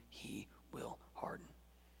whom he will harden.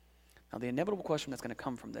 Now, the inevitable question that's going to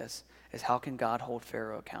come from this is how can God hold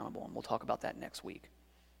Pharaoh accountable? And we'll talk about that next week.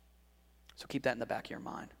 So keep that in the back of your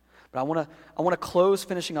mind. But I want to close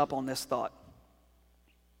finishing up on this thought.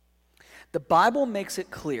 The Bible makes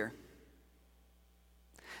it clear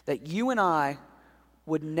that you and I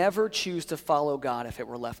would never choose to follow God if it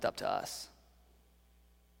were left up to us.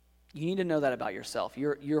 You need to know that about yourself.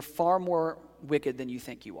 You're far more wicked than you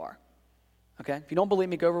think you are. Okay? If you don't believe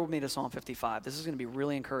me, go over with me to Psalm 55. This is going to be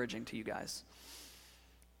really encouraging to you guys.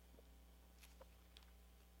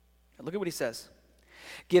 Look at what he says.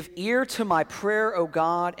 Give ear to my prayer, O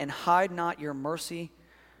God, and hide not your mercy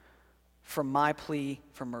for my plea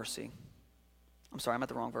for mercy. I'm sorry, I'm at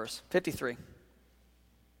the wrong verse. 53.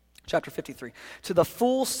 Chapter 53. To the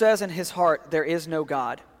fool says in his heart, there is no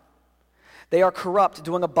God. They are corrupt,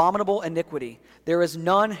 doing abominable iniquity. There is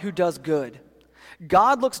none who does good.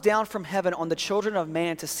 God looks down from heaven on the children of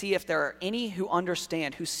man to see if there are any who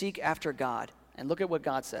understand, who seek after God. And look at what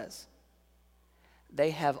God says.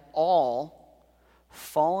 They have all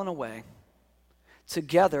fallen away.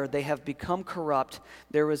 Together they have become corrupt.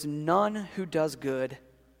 There is none who does good.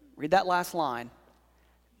 Read that last line.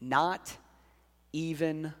 Not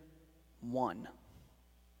even one.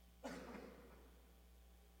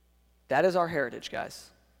 That is our heritage, guys.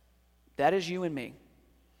 That is you and me.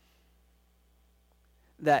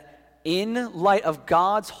 That in light of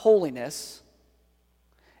God's holiness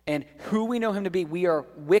and who we know him to be, we are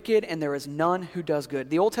wicked and there is none who does good.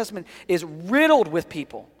 The Old Testament is riddled with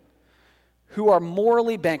people who are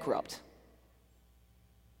morally bankrupt.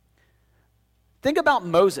 Think about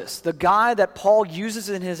Moses, the guy that Paul uses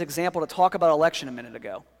in his example to talk about election a minute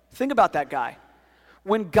ago. Think about that guy.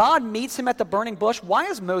 When God meets him at the burning bush, why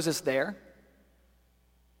is Moses there?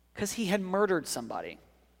 Because he had murdered somebody.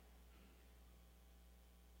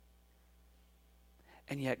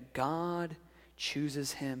 And yet God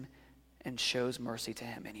chooses him and shows mercy to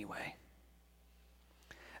him anyway.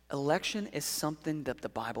 Election is something that the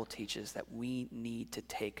Bible teaches that we need to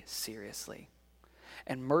take seriously.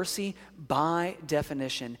 And mercy, by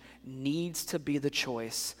definition, needs to be the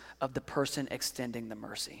choice of the person extending the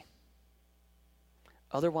mercy.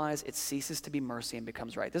 Otherwise, it ceases to be mercy and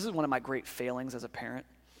becomes right. This is one of my great failings as a parent,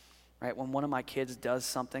 right? When one of my kids does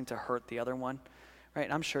something to hurt the other one, right?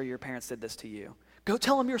 And I'm sure your parents did this to you. Go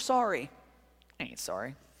tell them you're sorry. I ain't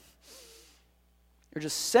sorry. You're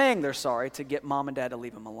just saying they're sorry to get mom and dad to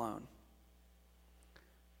leave them alone.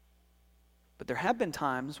 But there have been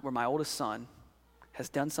times where my oldest son has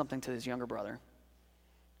done something to his younger brother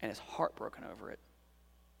and is heartbroken over it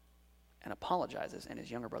and apologizes, and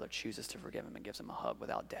his younger brother chooses to forgive him and gives him a hug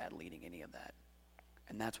without dad leading any of that.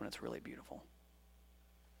 And that's when it's really beautiful.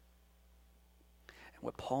 And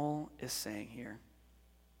what Paul is saying here,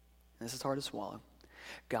 and this is hard to swallow,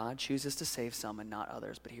 God chooses to save some and not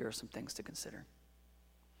others, but here are some things to consider.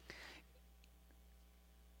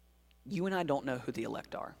 You and I don't know who the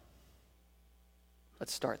elect are.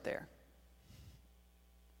 Let's start there.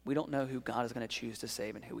 We don't know who God is going to choose to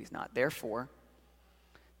save and who he's not. Therefore,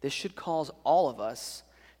 this should cause all of us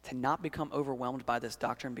to not become overwhelmed by this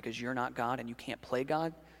doctrine because you're not God and you can't play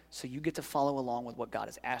God, so you get to follow along with what God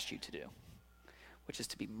has asked you to do, which is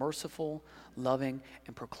to be merciful, loving,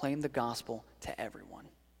 and proclaim the gospel to everyone,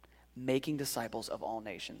 making disciples of all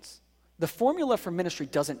nations. The formula for ministry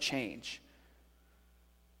doesn't change.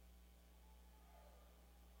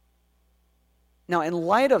 Now, in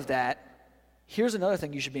light of that, here's another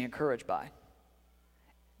thing you should be encouraged by.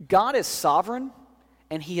 God is sovereign,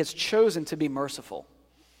 and he has chosen to be merciful.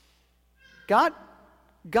 God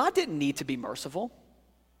didn't need to be merciful.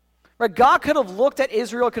 Right? God could have looked at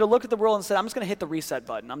Israel, could have looked at the world and said, I'm just going to hit the reset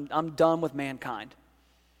button. I'm done with mankind.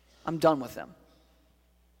 I'm done with them.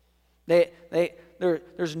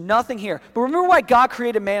 There's nothing here. But remember why God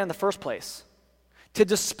created man in the first place? To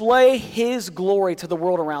display his glory to the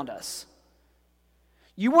world around us.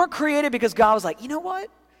 You weren't created because God was like, you know what?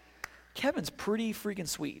 Kevin's pretty freaking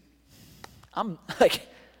sweet. I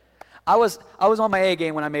was on my A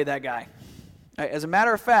game when I made that guy. Right, as a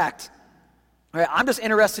matter of fact, right, I'm just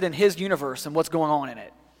interested in his universe and what's going on in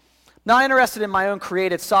it. Not interested in my own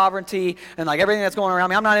created sovereignty and like everything that's going around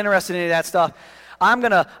me. I'm not interested in any of that stuff. I'm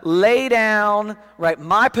going to lay down, right,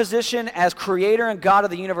 my position as creator and God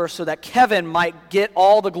of the universe so that Kevin might get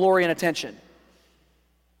all the glory and attention.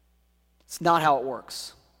 It's not how it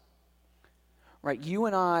works. Right? You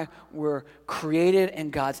and I were created in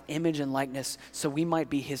God's image and likeness so we might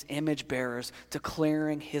be his image bearers,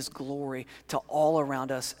 declaring his glory to all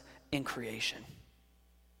around us in creation.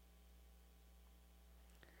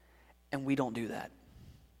 And we don't do that.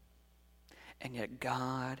 And yet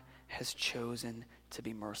God has chosen to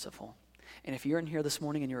be merciful. And if you're in here this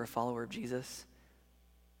morning and you're a follower of Jesus,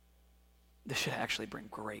 this should actually bring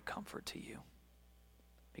great comfort to you.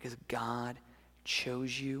 Because God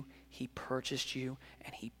chose you, he purchased you,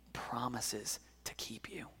 and he promises to keep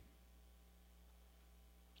you.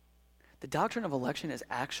 The doctrine of election is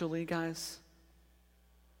actually, guys,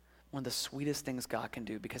 one of the sweetest things God can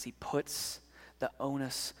do because he puts the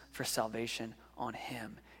onus for salvation on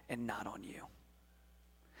him and not on you.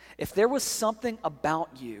 If there was something about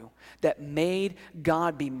you that made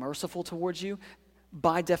God be merciful towards you,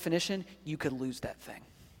 by definition, you could lose that thing.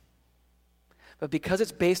 But because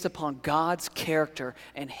it's based upon God's character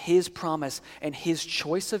and his promise and his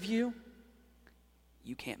choice of you,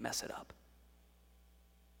 you can't mess it up.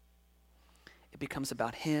 It becomes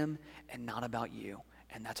about him and not about you,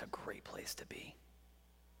 and that's a great place to be.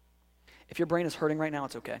 If your brain is hurting right now,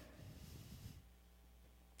 it's okay.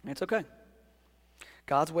 It's okay.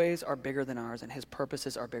 God's ways are bigger than ours, and his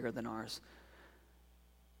purposes are bigger than ours.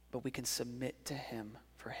 But we can submit to him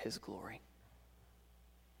for his glory.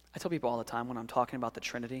 I tell people all the time when I'm talking about the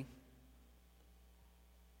Trinity,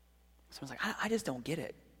 someone's like, I just don't get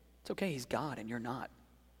it. It's okay, he's God and you're not.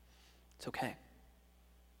 It's okay.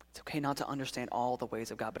 It's okay not to understand all the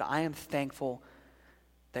ways of God, but I am thankful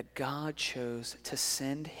that God chose to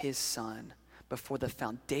send his son before the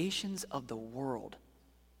foundations of the world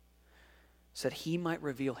so that he might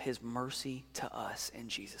reveal his mercy to us in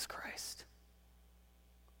Jesus Christ.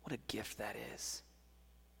 What a gift that is.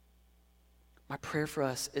 My prayer for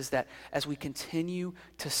us is that as we continue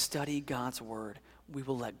to study God's word, we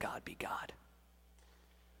will let God be God.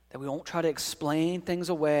 That we won't try to explain things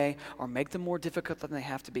away or make them more difficult than they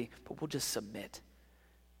have to be, but we'll just submit.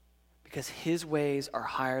 Because his ways are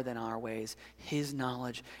higher than our ways. His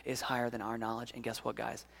knowledge is higher than our knowledge. And guess what,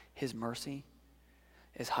 guys? His mercy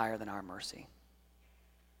is higher than our mercy.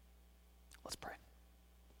 Let's pray.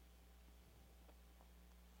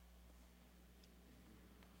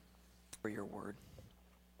 For your word.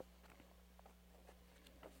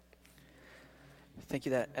 Thank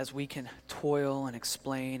you that as we can toil and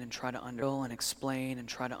explain and try to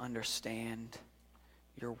understand,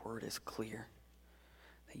 your word is clear.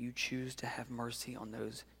 That you choose to have mercy on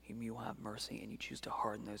those whom you will have mercy, and you choose to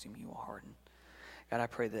harden those whom you will harden. God, I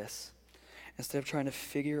pray this. Instead of trying to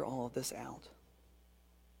figure all of this out,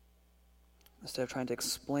 instead of trying to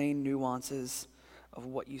explain nuances of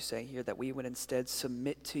what you say here, that we would instead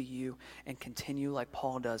submit to you and continue like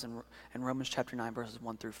Paul does in Romans chapter 9, verses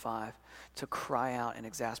 1 through 5, to cry out in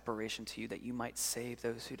exasperation to you that you might save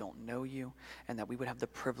those who don't know you, and that we would have the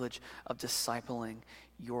privilege of discipling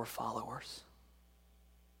your followers.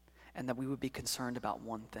 And that we would be concerned about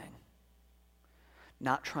one thing,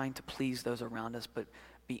 not trying to please those around us, but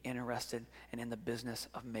be interested and in the business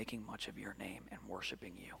of making much of your name and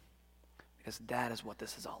worshiping you. Because that is what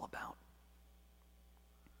this is all about.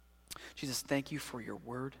 Jesus, thank you for your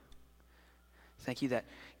word. Thank you that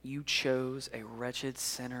you chose a wretched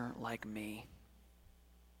sinner like me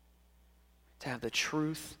to have the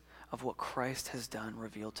truth of what Christ has done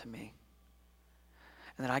revealed to me.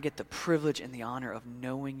 And that I get the privilege and the honor of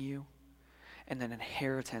knowing you and an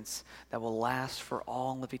inheritance that will last for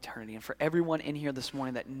all of eternity. And for everyone in here this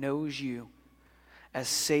morning that knows you as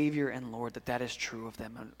Savior and Lord, that is true of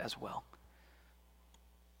them as well.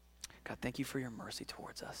 God, thank you for your mercy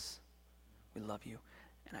towards us. We love you,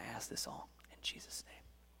 and I ask this all in Jesus' name.